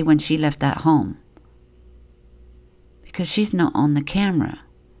 to say when she left that home. Because she's not on the camera.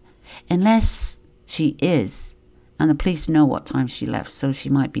 Unless she is, and the police know what time she left, so she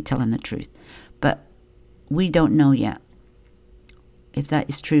might be telling the truth. But we don't know yet. If that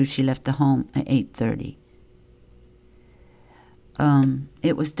is true, she left the home at 8:30.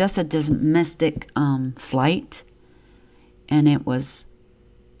 It was just a domestic flight, and it was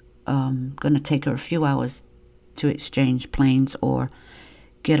going to take her a few hours to exchange planes or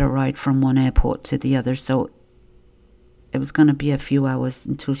get a ride from one airport to the other. So it was going to be a few hours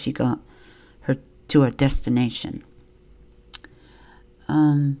until she got to her destination.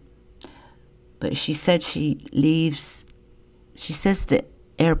 But she said she leaves. She says the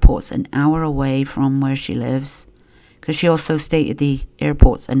airport's an hour away from where she lives. Because she also stated the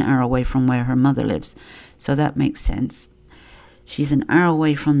airport's an hour away from where her mother lives. So that makes sense. She's an hour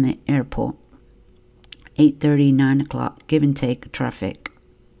away from the airport. 8:30, 9 o'clock, give and take traffic.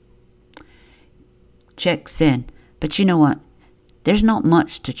 Checks in. But you know what? There's not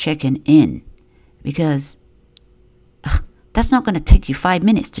much to checking in. Because that's not going to take you 5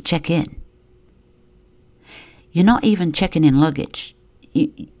 minutes to check in. You're not even checking in luggage.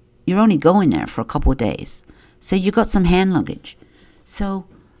 You're only going there for a couple of days. So you got some hand luggage. So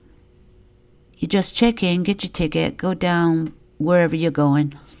you just check in, get your ticket, go down wherever you're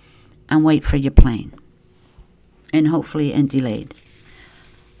going, and wait for your plane. And hopefully and delayed.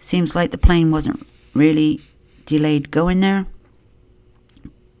 Seems like the plane wasn't really delayed going there.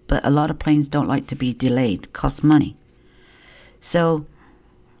 But a lot of planes don't like to be delayed. Costs money. So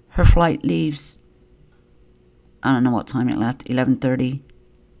her flight leaves, I don't know what time it left, 11:30.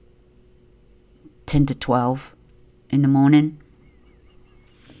 10 to 12 in the morning.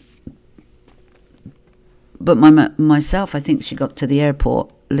 But myself, I think she got to the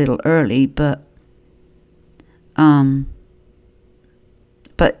airport a little early, but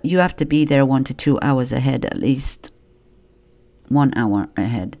you have to be there 1 to 2 hours ahead, at least 1 hour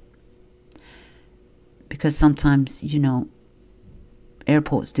ahead. Because sometimes, you know,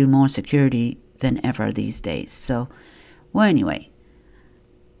 airports do more security than ever these days. So, well, anyway,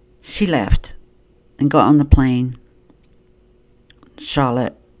 she left and got on the plane,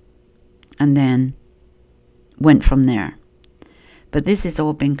 Charlotte, and then went from there. But this has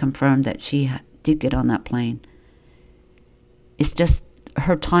all been confirmed that she did get on that plane. It's just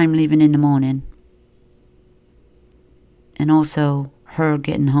her time leaving in the morning. And also her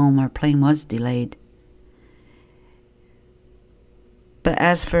getting home, her plane was delayed. But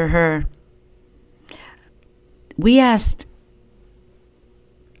as for her, we asked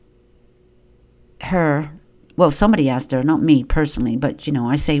her, well, somebody asked her, not me personally, but, you know,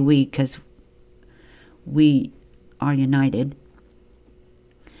 I say we because we are united.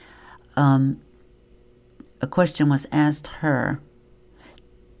 A question was asked her,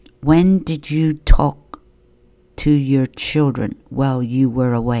 when did you talk to your children while you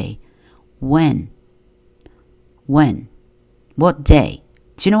were away? When? What day?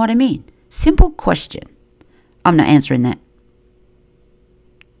 Do you know what I mean? Simple question. I'm not answering that.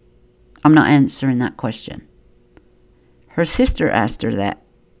 I'm not answering that question. Her sister asked her that.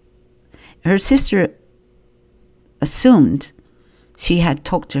 Her sister assumed she had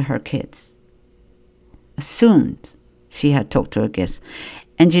talked to her kids. Assumed she had talked to her kids.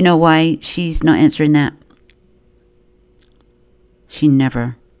 And you know why she's not answering that? she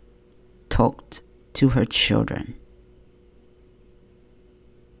never talked to her children.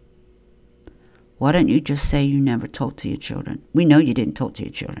 Why don't you just say you never talked to your children? We know you didn't talk to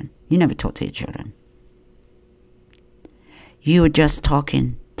your children. You never talked to your children. You were just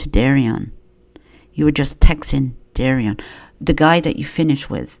talking to Darian. You were just texting Darian. The guy that you finished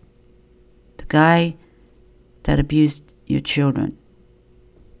with. The guy that abused your children.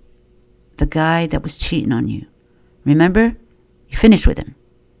 The guy that was cheating on you. Remember? You finished with him.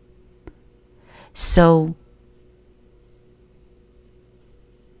 So,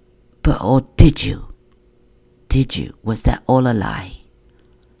 did you? Did you? Was that all a lie?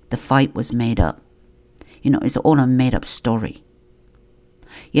 The fight was made up. You know, it's all a made up story.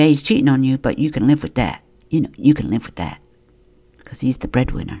 Yeah, he's cheating on you, but you can live with that. You know, you can live with that. Because he's the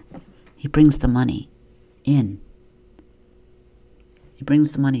breadwinner. He brings the money in. He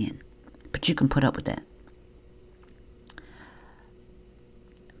brings the money in. But you can put up with that.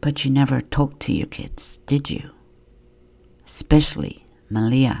 But you never talked to your kids, did you? Especially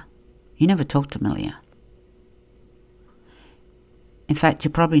Maleah. You never talked to Maleah. In fact, you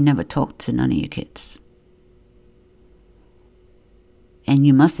probably never talked to none of your kids. And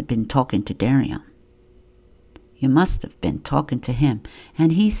you must have been talking to Darian. You must have been talking to him.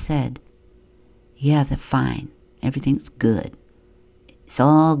 And he said, yeah, they're fine. Everything's good. It's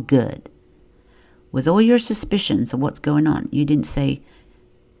all good. With all your suspicions of what's going on, you didn't say,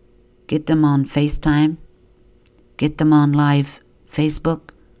 get them on FaceTime, get them on live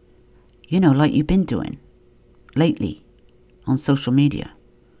Facebook, you know, like you've been doing lately on social media.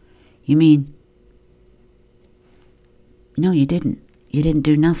 You mean, no, you didn't. You didn't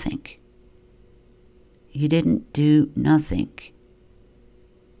do nothing. You didn't do nothing.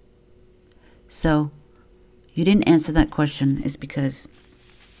 So, you didn't answer that question is because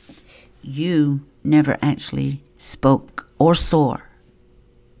you never actually spoke or saw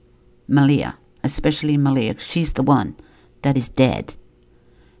Maleah, especially Maleah. She's the one that is dead.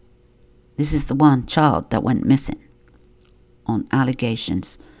 This is the one child that went missing on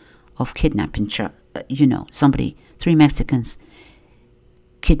allegations of kidnapping. You know, somebody, 3 Mexicans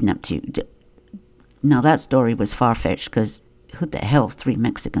kidnapped you. Now that story was far-fetched because who the hell 3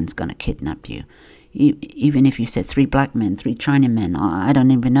 Mexicans gonna kidnap you? Even if you said 3 black men, 3 Chinamen, I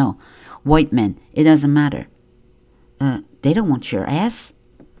don't even know. White men, it doesn't matter. They don't want your ass.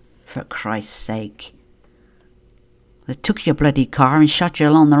 For Christ's sake. They took your bloody car and shot you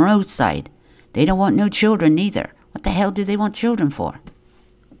along the roadside. They don't want no children either. What the hell do they want children for?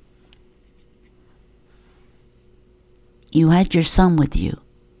 You had your son with you.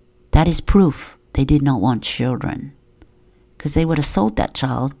 That is proof they did not want children. Because they would have sold that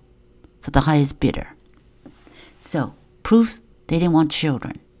child for the highest bidder. So, proof they didn't want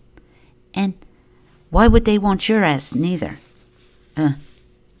children. And why would they want your ass neither?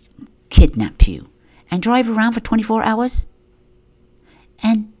 Kidnap you and drive around for 24 hours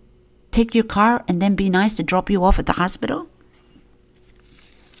and take your car and then be nice to drop you off at the hospital?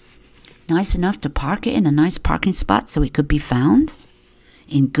 Nice enough to park it in a nice parking spot so it could be found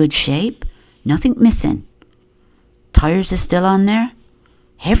in good shape, nothing missing. Tires are still on there,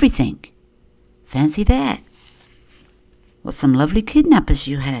 everything. Fancy that. Well, some lovely kidnappers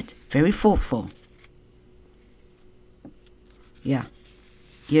you had. Very thoughtful. Yeah.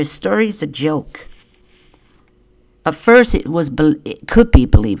 Your story's a joke. At first, it could be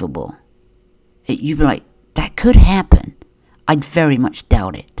believable. You'd be like, that could happen. I'd very much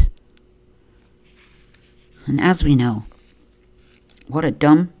doubt it. And as we know, what a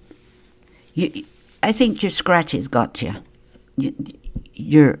dumb... I think your scratches got you.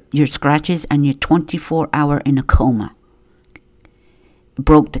 Your scratches and your 24-hour in a coma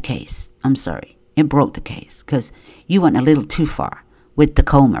broke the case. I'm sorry. It broke the case because you went a little too far with the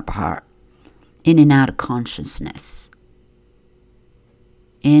coma part. In and out of consciousness.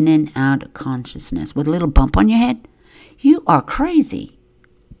 In and out of consciousness with a little bump on your head. You are crazy.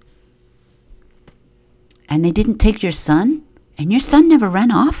 And they didn't take your son? And your son never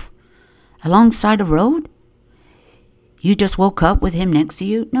ran off alongside a road? You just woke up with him next to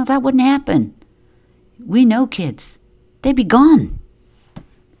you? No, that wouldn't happen. We know kids. They'd be gone.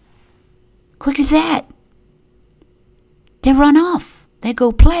 Quick as that. They run off. They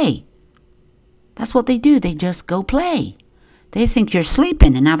go play. That's what they do. They just go play. They think you're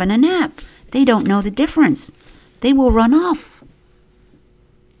sleeping and having a nap. They don't know the difference. They will run off.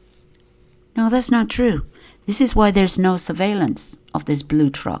 No, that's not true. This is why there's no surveillance of this blue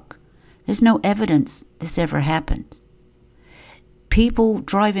truck. There's no evidence this ever happened. People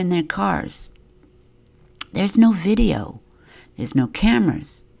driving their cars. There's no video. There's no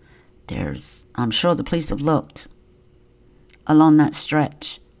cameras. I'm sure the police have looked. along that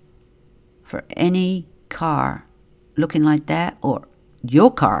stretch for any car looking like that, or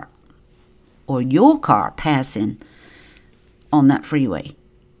your car passing on that freeway.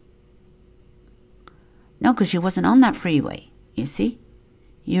 No, because you wasn't on that freeway, you see?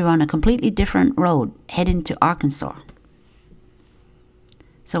 You're on a completely different road heading to Arkansas.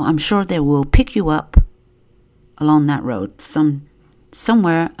 So I'm sure they will pick you up along that road.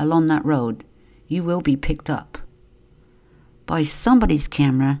 Somewhere along that road, you will be picked up by somebody's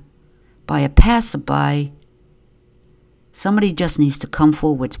camera, by a passerby. Somebody just needs to come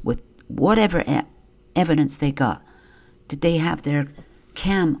forward with whatever evidence they got. Did they have their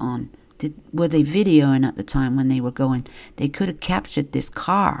cam on? Were they videoing at the time when they were going? They could have captured this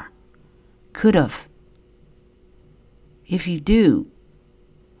car. Could have. If you do,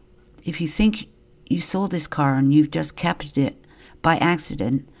 if you think you saw this car and you've just captured it by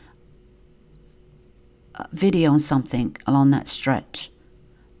accident, video on something along that stretch,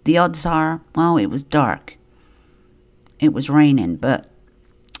 the odds are, well, it was dark. It was raining, but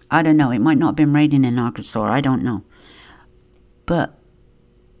I don't know. It might not have been raining in Arkansas. I don't know. But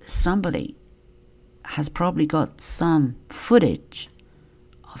somebody has probably got some footage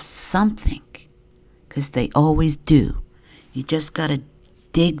of something, because they always do. You just got to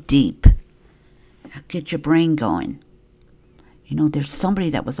dig deep. Get your brain going. You know, there's somebody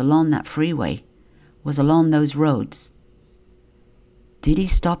that was along that freeway, was along those roads. Did he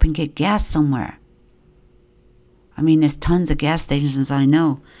stop and get gas somewhere? I mean, there's tons of gas stations, I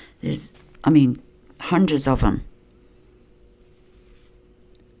know. Hundreds of them.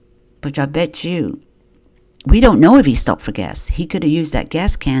 But I bet you, we don't know if he stopped for gas. He could have used that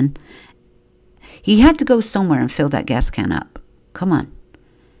gas can. He had to go somewhere and fill that gas can up. Come on.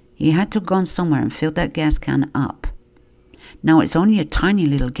 He had to have gone somewhere and filled that gas can up. Now, it's only a tiny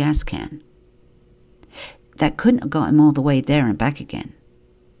little gas can. That couldn't have got him all the way there and back again.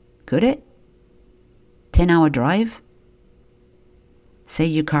 Could it? 10-hour drive? Say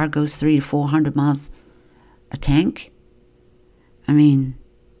your car goes 300 to 400 miles a tank? I mean,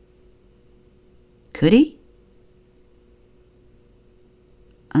 could he?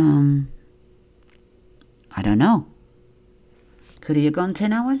 I don't know. Could he have gone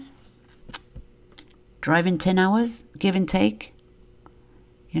 10 hours? Driving 10 hours, give and take?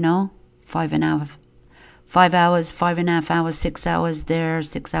 You know, 5 hours, 5.5 hours, 6 hours there,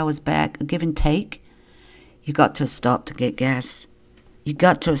 6 hours back, give and take. You got to have stopped to get gas. You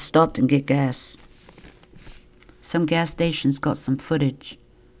got to have stopped and get gas. Some gas stations got some footage.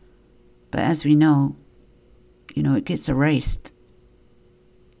 But as we know, it gets erased.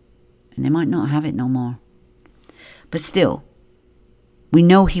 And they might not have it no more. But still, we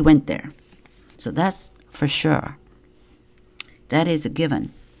know he went there. So that's for sure. That is a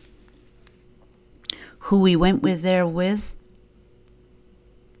given. Who he went there with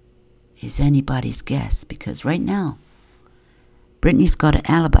is anybody's guess. Because right now, Brittany's got an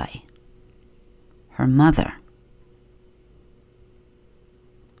alibi. Her mother.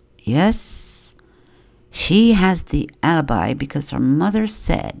 Yes, she has the alibi because her mother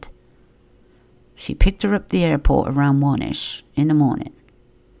said she picked her up at the airport around 1-ish in the morning.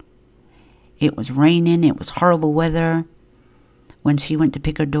 It was raining. It was horrible weather when she went to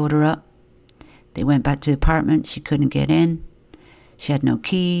pick her daughter up. They went back to the apartment. She couldn't get in. She had no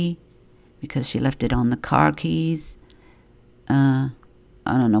key because she left it on the car keys.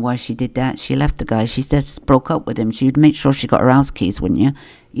 I don't know why she did that. She left the guy. She just broke up with him. She'd make sure she got her house keys, wouldn't you?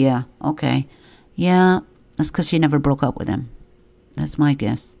 Yeah, okay. Yeah, that's because she never broke up with him. That's my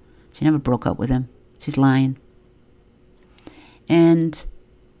guess. She never broke up with him. She's lying. And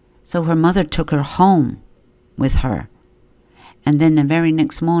so her mother took her home with her. And then the very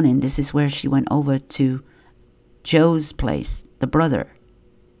next morning, this is where she went over to Joe's place, the brother.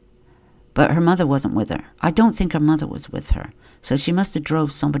 But her mother wasn't with her. I don't think her mother was with her. So she must have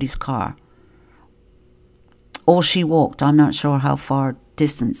drove somebody's car. Or she walked. I'm not sure how far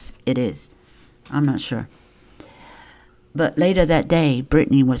distance it is. I'm not sure. But later that day,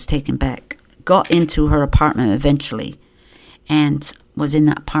 Brittany was taken back. Got into her apartment eventually. And was in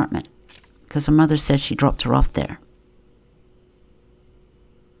that apartment. Because her mother said she dropped her off there.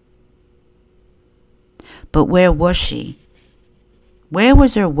 But where was she? Where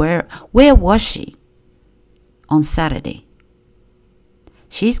was she on Saturday?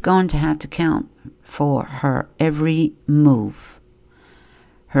 She's going to have to count for her every move.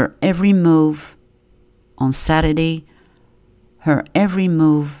 Her every move on Saturday. Her every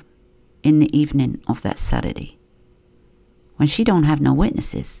move in the evening of that Saturday. When she don't have no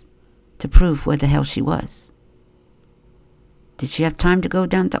witnesses to prove where the hell she was. Did she have time to go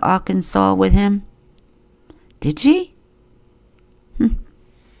down to Arkansas with him? Did she?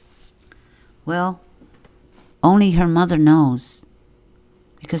 Well, only her mother knows,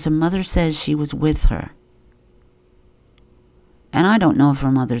 because her mother says she was with her. And I don't know if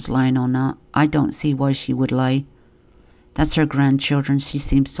her mother's lying or not. I don't see why she would lie. That's her grandchildren. She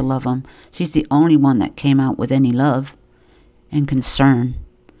seems to love them. She's the only one that came out with any love and concern.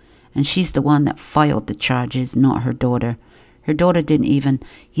 And she's the one that filed the charges, not her daughter. Her daughter didn't even,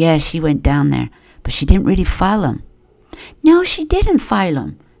 yeah, she went down there, but she didn't really file them. No, she didn't file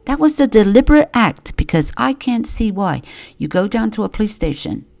them. That was a deliberate act, because I can't see why. You go down to a police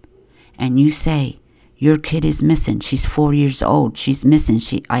station and you say, your kid is missing. She's 4 years old. She's missing.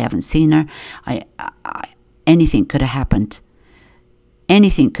 I haven't seen her. Anything could have happened.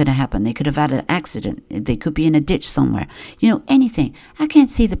 Anything could have happened. They could have had an accident. They could be in a ditch somewhere. You know, anything. I can't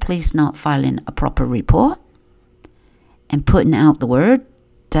see the police not filing a proper report and putting out the word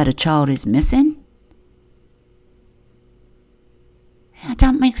that a child is missing. That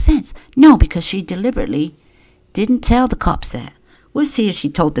don't make sense. No, because she deliberately didn't tell the cops that. We'll see if she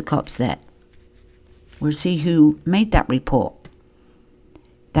told the cops that. We'll see who made that report.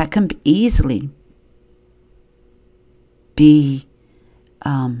 That can easily be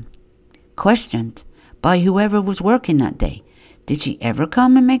questioned by whoever was working that day. Did she ever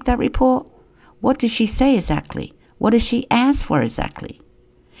come and make that report? What did she say exactly? What did she ask for exactly?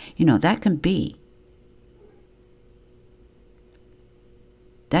 You know, that can be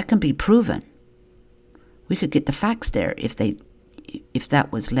proven. We could get the facts there if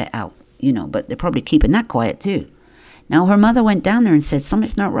that was let out, you know, but they're probably keeping that quiet too. Now, her mother went down there and said,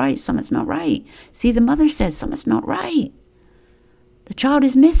 something's not right, something's not right. See, the mother says, something's not right. The child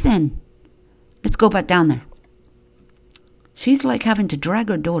is missing. Let's go back down there. She's like having to drag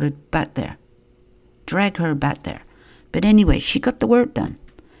her daughter back there. Drag her back there. But anyway, she got the work done.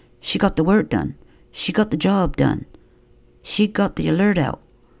 She got the work done. She got the job done. She got the alert out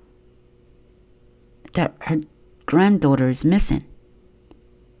that her granddaughter is missing.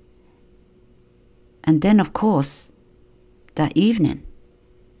 And then, of course, that evening,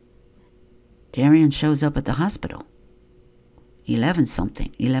 Darian shows up at the hospital.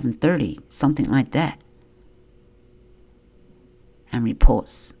 11:30, something like that. And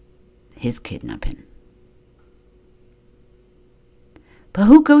reports his kidnapping. But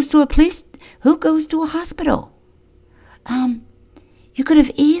who goes to a hospital? You could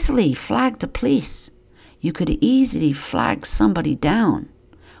have easily flagged the police. You could have easily flagged somebody down.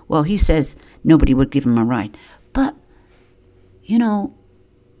 Well, he says nobody would give him a ride. But, you know,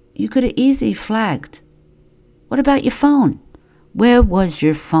 you could have easily flagged. What about your phone? Where was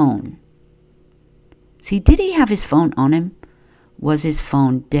your phone? See, did he have his phone on him? Was his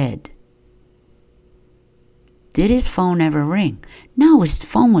phone dead? Did his phone ever ring? No, his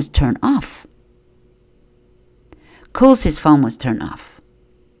phone was turned off. Of course his phone was turned off.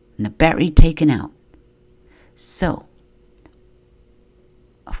 And the battery taken out. So,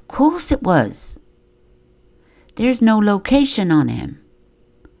 of course it was. There's no location on him.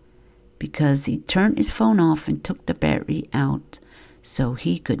 Because he turned his phone off and took the battery out, so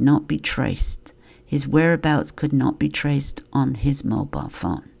he could not be traced. His whereabouts could not be traced on his mobile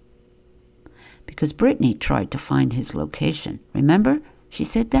phone. Because Brittany tried to find his location. Remember? She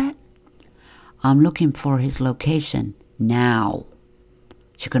said that? I'm looking for his location now.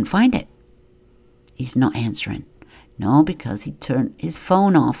 She couldn't find it. He's not answering. No, because he turned his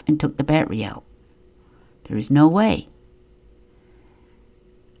phone off and took the battery out. There is no way.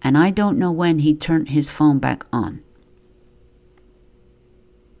 And I don't know when he turned his phone back on.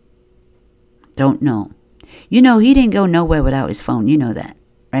 Don't know. You know, he didn't go nowhere without his phone. You know that,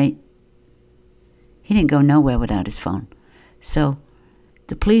 right? He didn't go nowhere without his phone. So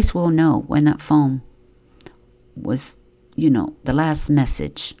the police will know when that phone was, you know, the last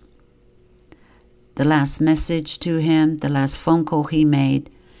message. The last message to him, the last phone call he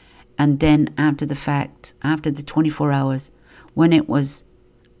made. And then after the fact, after the 24 hours, when it was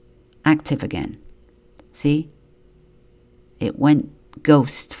active again. See? It went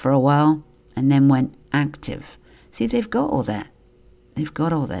ghost for a while and then went active. See, they've got all that. They've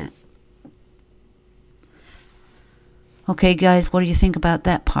got all that. Okay, guys, what do you think about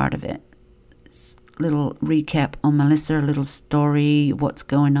that part of it? Little recap on Melissa, a little story, what's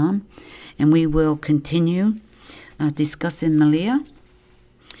going on. And we will continue discussing Maleah.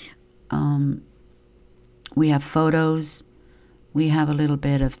 We have photos. We have a little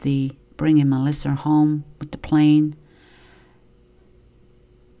bit of the bringing Melissa home with the plane.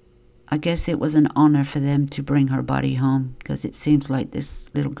 I guess it was an honor for them to bring her body home, because it seems like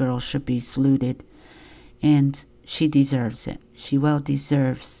this little girl should be saluted. And she deserves it. She well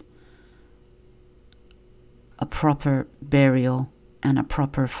deserves a proper burial and a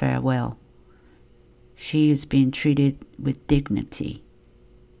proper farewell. She is being treated with dignity.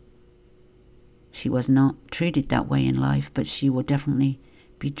 She was not treated that way in life, but she will definitely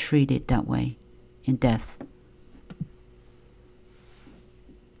be treated that way in death.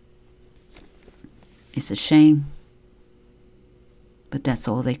 It's a shame, but that's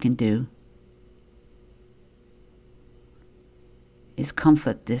all they can do, is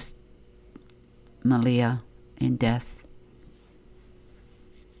comfort this Maleah in death.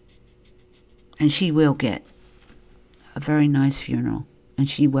 And she will get a very nice funeral, and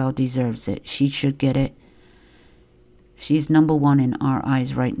she well deserves it. She should get it. She's number one in our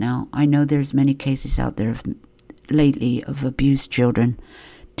eyes right now. I know there's many cases out there lately of abused children.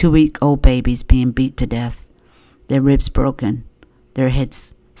 2-week-old babies being beat to death. Their ribs broken. Their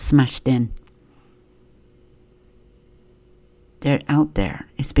heads smashed in. They're out there.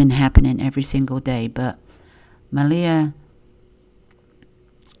 It's been happening every single day. But Maleah,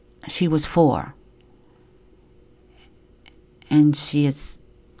 she was 4. And she has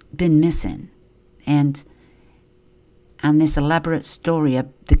been missing. And this elaborate story of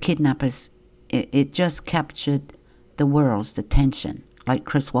the kidnappers, it just captured the world's attention, like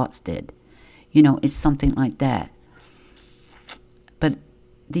Chris Watts did. You know, it's something like that. But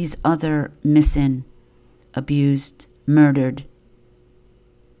these other missing, abused, murdered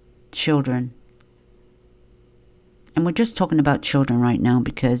children, and we're just talking about children right now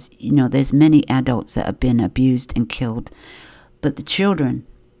because, you know, there's many adults that have been abused and killed, but the children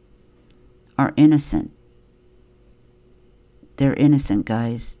are innocent. They're innocent,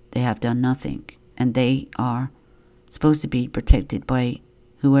 guys. They have done nothing, and they are supposed to be protected by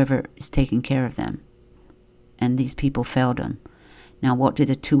whoever is taking care of them, and these people failed them. Now, what did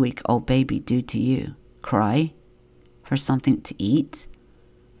a 2-week-old baby do to you? Cry for something to eat,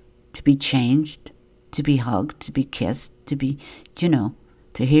 to be changed, to be hugged, to be kissed, to be, you know,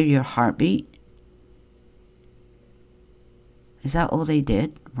 to hear your heartbeat? Is that all they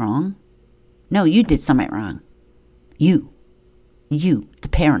did wrong? No, you did something wrong. You, the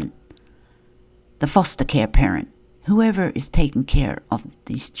parent, the foster care parent, whoever is taking care of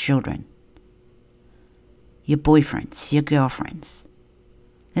these children. Your boyfriends, your girlfriends.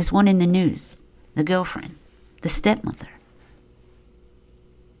 There's one in the news, the girlfriend, the stepmother.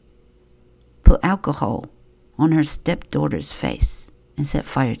 Put alcohol on her stepdaughter's face and set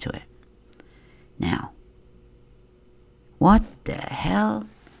fire to it. Now, what the hell?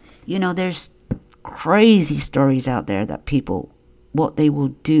 You know, there's crazy stories out there that people, what they will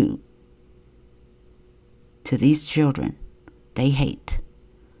do to these children, they hate.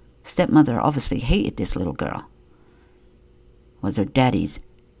 Stepmother obviously hated this little girl. Was her daddy's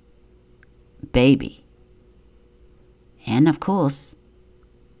baby. And of course,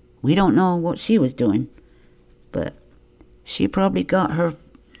 we don't know what she was doing, but she probably got her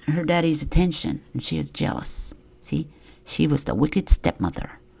daddy's attention, and she was jealous. See, she was the wicked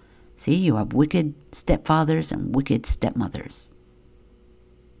stepmother. See, you have wicked stepfathers and wicked stepmothers.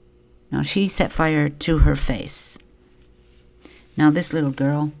 Now, she set fire to her face. Now, this little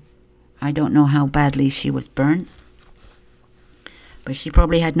girl, I don't know how badly she was burnt, but she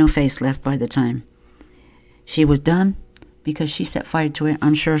probably had no face left by the time she was done, because she set fire to it.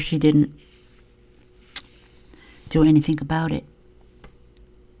 I'm sure she didn't do anything about it.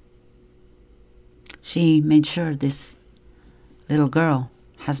 She made sure this little girl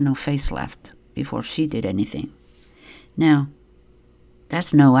has no face left before she did anything. Now,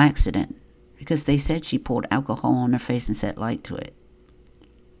 that's no accident, because they said she poured alcohol on her face and set light to it.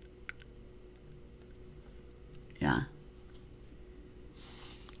 Yeah.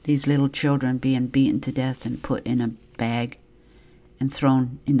 These little children being beaten to death and put in a bag and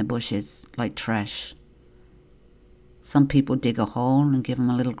thrown in the bushes like trash. Some people dig a hole and give them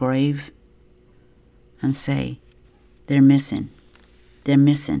a little grave and say, they're missing. They're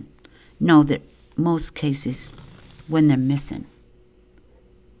missing. No, most cases, when they're missing,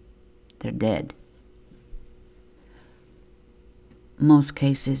 they're dead. Most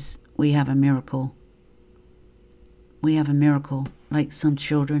cases, we have a miracle. We have a miracle, like some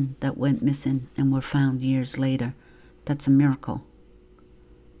children that went missing and were found years later. That's a miracle.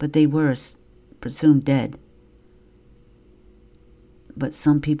 But they were presumed dead. But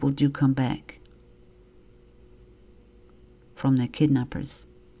some people do come back from their kidnappers.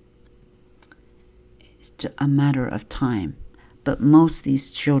 It's just a matter of time. But most of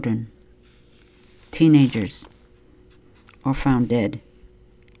these children, teenagers, are found dead.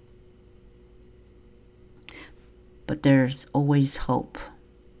 But there's always hope.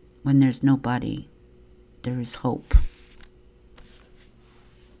 When there's nobody, there is hope.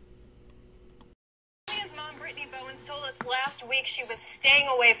 Maleah's mom, Brittany Bowens, told us last week she was staying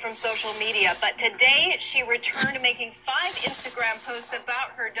away from social media, but today she returned making 5 Instagram posts about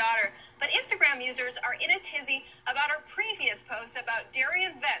her daughter. But Instagram users are in a tizzy about her previous posts about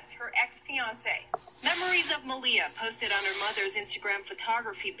Darian Vance, her ex-fiance. Memories of Maleah posted on her mother's Instagram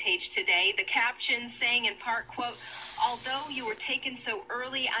photography page today. The caption saying in part, quote, "Although you were taken so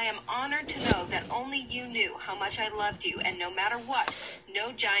early, I am honored to know that only you knew how much I loved you, and no matter what,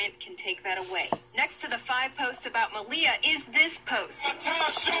 no giant can take that away." Next to the 5 posts about Maleah is this post.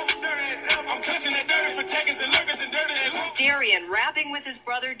 Darian rapping with his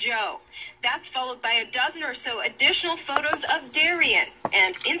brother Joe. That's followed by a dozen or so additional photos of Darian,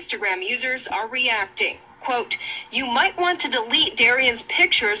 and Instagram users are reacting. Quote, "You might want to delete Darian's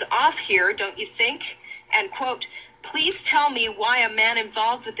pictures off here, don't you think?" And quote, "Please tell me why a man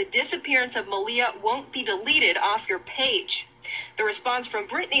involved with the disappearance of Maleah won't be deleted off your page." The response from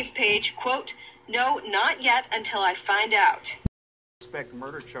Britney's page, quote, "No, not yet until I find out." Expect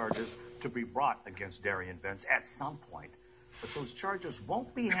murder charges to be brought against Darian Vance at some point, but those charges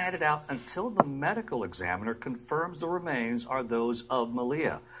won't be handed out until the medical examiner confirms the remains are those of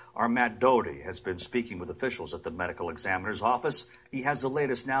Maleah. Our Matt Doty has been speaking with officials at the medical examiner's office. He has the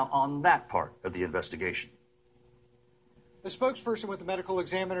latest now on that part of the investigation. A spokesperson with the medical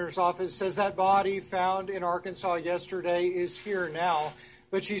examiner's office says that body found in Arkansas yesterday is here now,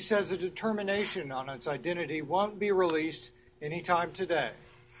 but she says a determination on its identity won't be released anytime today.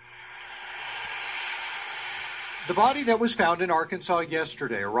 The body that was found in Arkansas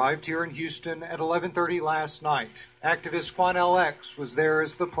yesterday arrived here in Houston at 11:30 last night. Activist Quanell X was there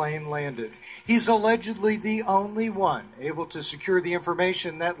as the plane landed. He's allegedly the only one able to secure the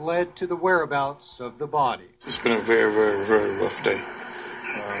information that led to the whereabouts of the body. It's been a very, very, very rough day.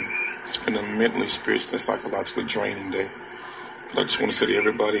 It's been a mentally, spiritually, and psychologically draining day. But I just want to say to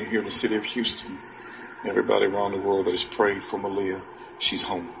everybody here in the city of Houston, and everybody around the world that has prayed for Maleah, she's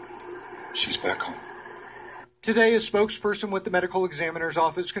home. She's back home. Today, a spokesperson with the medical examiner's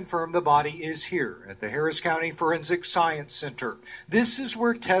office confirmed the body is here at the Harris County Forensic Science Center. This is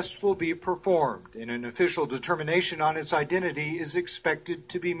where tests will be performed, and an official determination on its identity is expected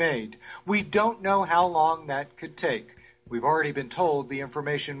to be made. We don't know how long that could take. We've already been told the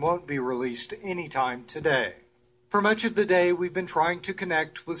information won't be released anytime today. For much of the day, we've been trying to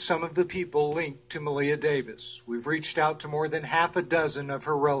connect with some of the people linked to Maleah Davis. We've reached out to more than half a dozen of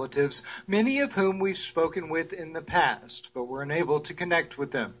her relatives, many of whom we've spoken with in the past, but were unable to connect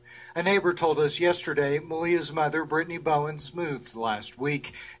with them. A neighbor told us yesterday Maleah's mother, Brittany Bowens, moved last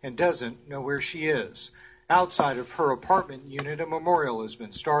week and doesn't know where she is. Outside of her apartment unit, a memorial has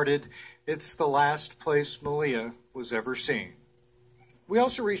been started. It's the last place Maleah was ever seen. We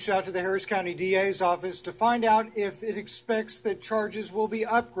also reached out to the Harris County DA's office to find out if it expects that charges will be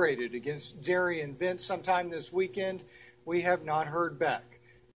upgraded against Darian Vance sometime this weekend. We have not heard back.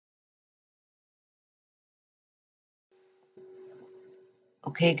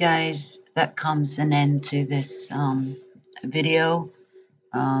 Okay, guys, that comes an end to this video.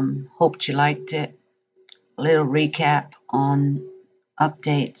 Hoped you liked it. A little recap on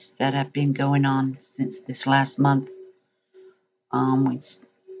updates that have been going on since this last month.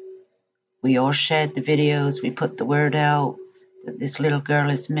 We all shared the videos. We put the word out that this little girl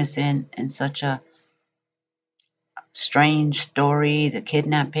is missing, and such a strange story, the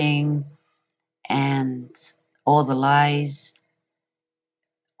kidnapping and all the lies,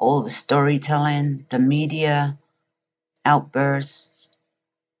 all the storytelling, the media outbursts,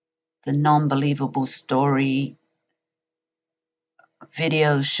 the non-believable story,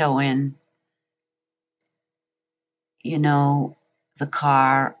 videos showing, the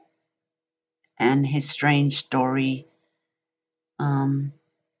car and his strange story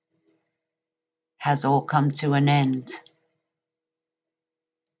has all come to an end.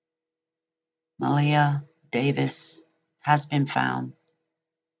 Maleah Davis has been found.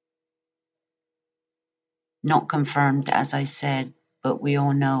 Not confirmed, as I said, but we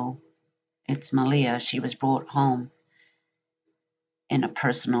all know it's Maleah. She was brought home in a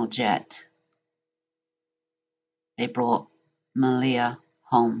personal jet. They brought Maleah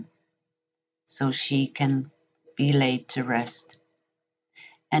home so she can be laid to rest.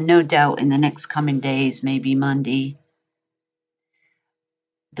 And no doubt in the next coming days, maybe Monday,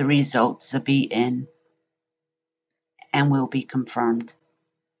 the results will be in and will be confirmed.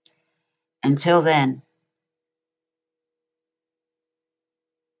 Until then,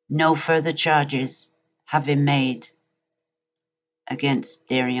 no further charges have been made against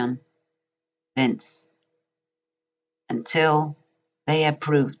Darian Vance until they have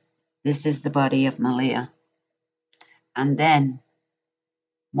proved this is the body of Maleah. And then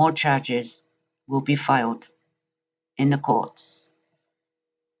more charges will be filed in the courts.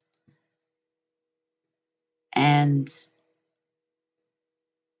 And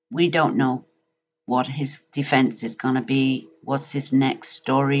we don't know what his defense is going to be, what's his next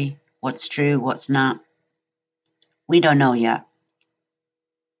story, what's true, what's not. We don't know yet.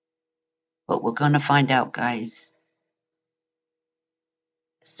 But we're going to find out, guys.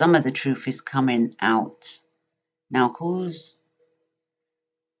 Some of the truth is coming out. Now, whose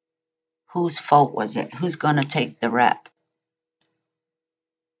fault was it? Who's going to take the rep?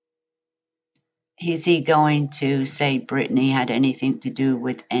 Is he going to say Brittany had anything to do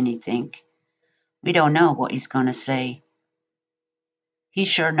with anything? We don't know what he's going to say. He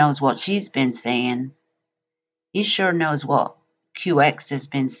sure knows what she's been saying. He sure knows what QX has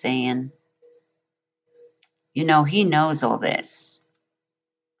been saying. You know, he knows all this.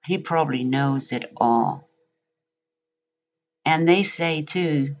 He probably knows it all. And they say,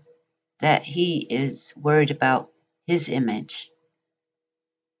 too, that he is worried about his image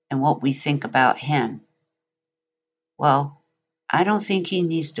and what we think about him. Well, I don't think he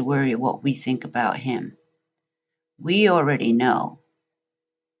needs to worry what we think about him. We already know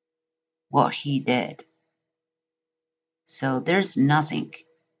what he did. So there's nothing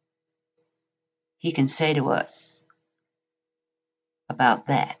he can say to us about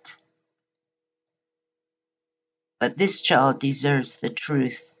that. But this child deserves the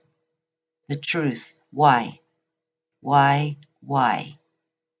truth. The truth. Why? Why? Why?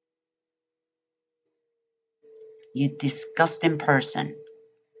 You disgusting person.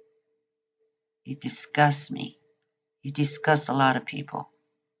 You disgust me. You disgust a lot of people.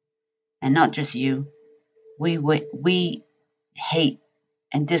 And not just you. We hate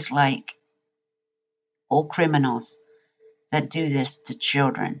and dislike all criminals that do this to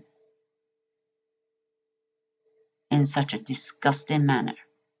children in such a disgusting manner.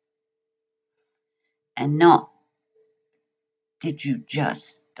 And not did you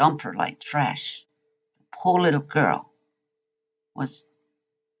just dump her like trash. The poor little girl was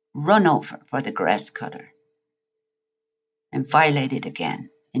run over by the grass cutter and violated again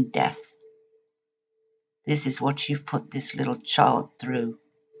in death. This is what you've put this little child through.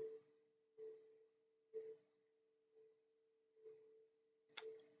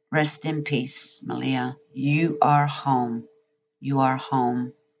 Rest in peace, Maleah. You are home. You are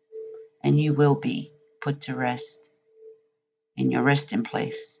home. And you will be put to rest in your resting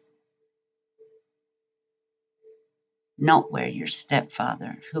place. Not where your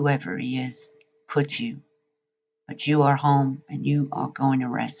stepfather, whoever he is, put you. But you are home and you are going to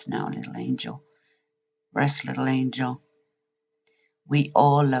rest now, little angel. Rest, little angel. We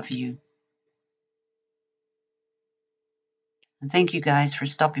all love you. And thank you guys for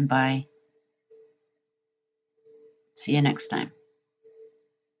stopping by. See you next time.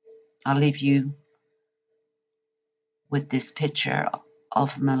 I'll leave you with this picture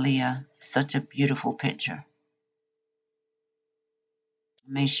of Maleah. Such a beautiful picture.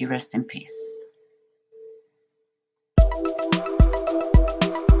 May she rest in peace.